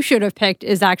who you should have picked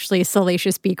is actually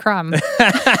Salacious B. Crumb.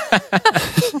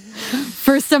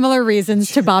 For similar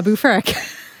reasons to Babu Frick.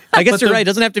 I guess you're right. It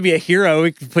doesn't have to be a hero.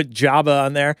 We could put Jabba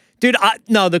on there. Dude,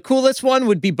 no, the coolest one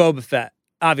would be Boba Fett.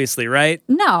 Obviously, right?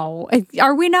 No.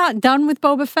 Are we not done with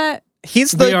Boba Fett?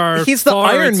 He's the Iron it's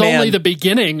Man. It's only the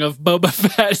beginning of Boba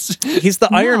Fett. He's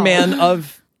the Iron Man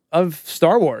of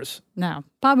Star Wars. No,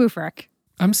 Babu Frick.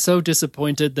 I'm so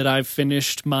disappointed that I've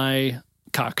finished my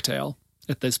cocktail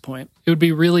at this point. It would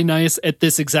be really nice at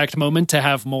this exact moment to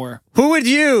have more. Who would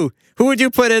you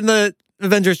put in the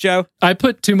Avengers, Joe? I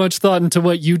put too much thought into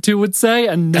what you two would say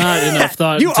and not enough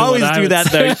thought you into always what I do would that,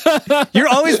 say. though. You're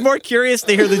always more curious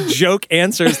to hear the joke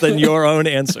answers than your own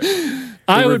answer.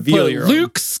 I would put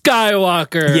Luke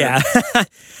Skywalker. Yeah.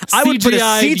 I would put a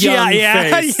CGI.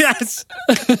 Yeah. Face. Yes.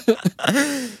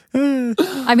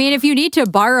 I mean, if you need to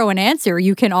borrow an answer,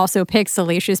 you can also pick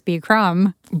Salacious B.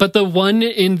 Crumb. But the one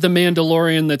in The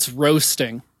Mandalorian that's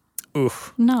roasting.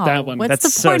 Oof. No. That one. What's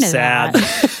That's the point so of sad.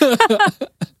 that?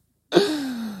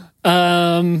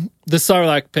 The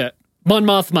Sarlacc pit. Mon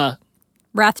Mothma.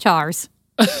 Rathtars.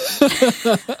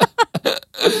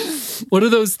 What are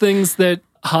those things that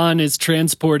Han is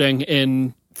transporting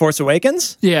in Force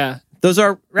Awakens? Yeah. Those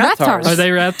are Raptors. Are they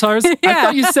Raptors?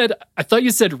 Yeah. I thought you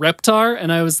said Reptar,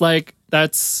 and I was like,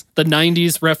 that's the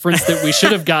 90s reference that we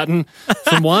should have gotten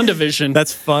from WandaVision.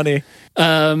 That's funny.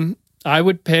 I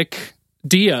would pick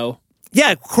Dio.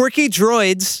 Yeah, quirky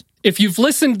droids. If you've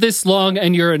listened this long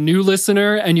and you're a new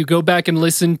listener and you go back and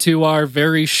listen to our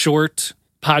very short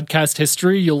podcast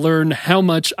history, you'll learn how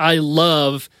much I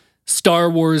love Star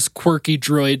Wars quirky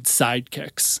droid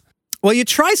sidekicks. Well, you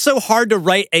try so hard to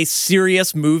write a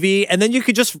serious movie, and then you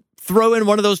could just throw in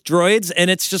one of those droids, and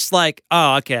it's just like,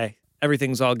 oh, okay,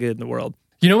 everything's all good in the world.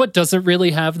 You know what doesn't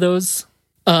really have those?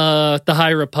 The High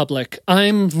Republic.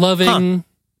 I'm loving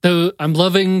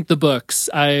the books.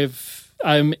 I've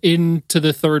I'm into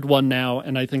the third one now,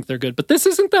 and I think they're good. But this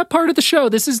isn't that part of the show.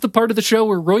 This is the part of the show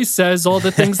where Royce says all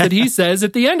the things that he says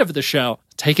at the end of the show.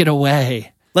 Take it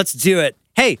away. Let's do it.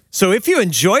 Hey, so if you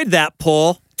enjoyed that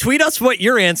poll, tweet us what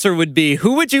your answer would be.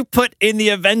 Who would you put in the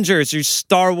Avengers, your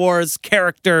Star Wars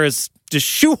characters? Just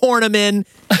shoehorn them in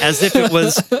as if it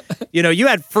was, you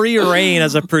had free reign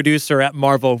as a producer at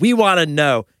Marvel. We want to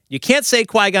know. You can't say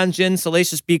Qui-Gon Jinn,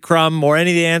 Salacious B. Crumb, or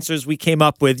any of the answers we came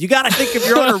up with. You got to think of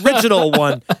your own original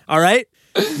one, all right?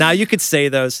 Now you could say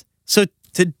those. So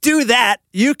to do that,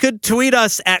 you could tweet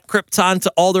us at Krypton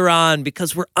to Alderaan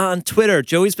because we're on Twitter.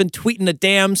 Joey's been tweeting a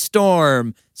damn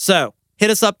storm. So hit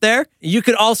us up there. You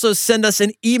could also send us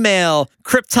an email,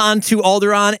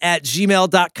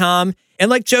 kryptontoalderaan@gmail.com. And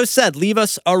like Joe said, leave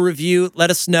us a review. Let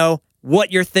us know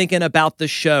what you're thinking about the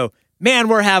show. Man,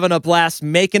 we're having a blast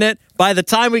making it. By the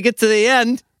time we get to the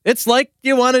end, it's like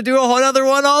you want to do a whole other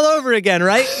one all over again,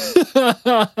 right?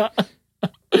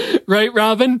 Right,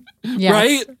 Robin? Yes.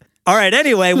 Right? All right,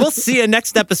 anyway, we'll see you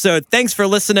next episode. Thanks for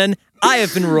listening. I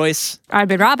have been Royce. I've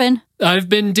been Robin. I've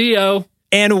been Dio.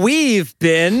 And we've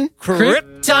been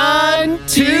Krypton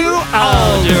to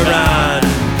Alderaan.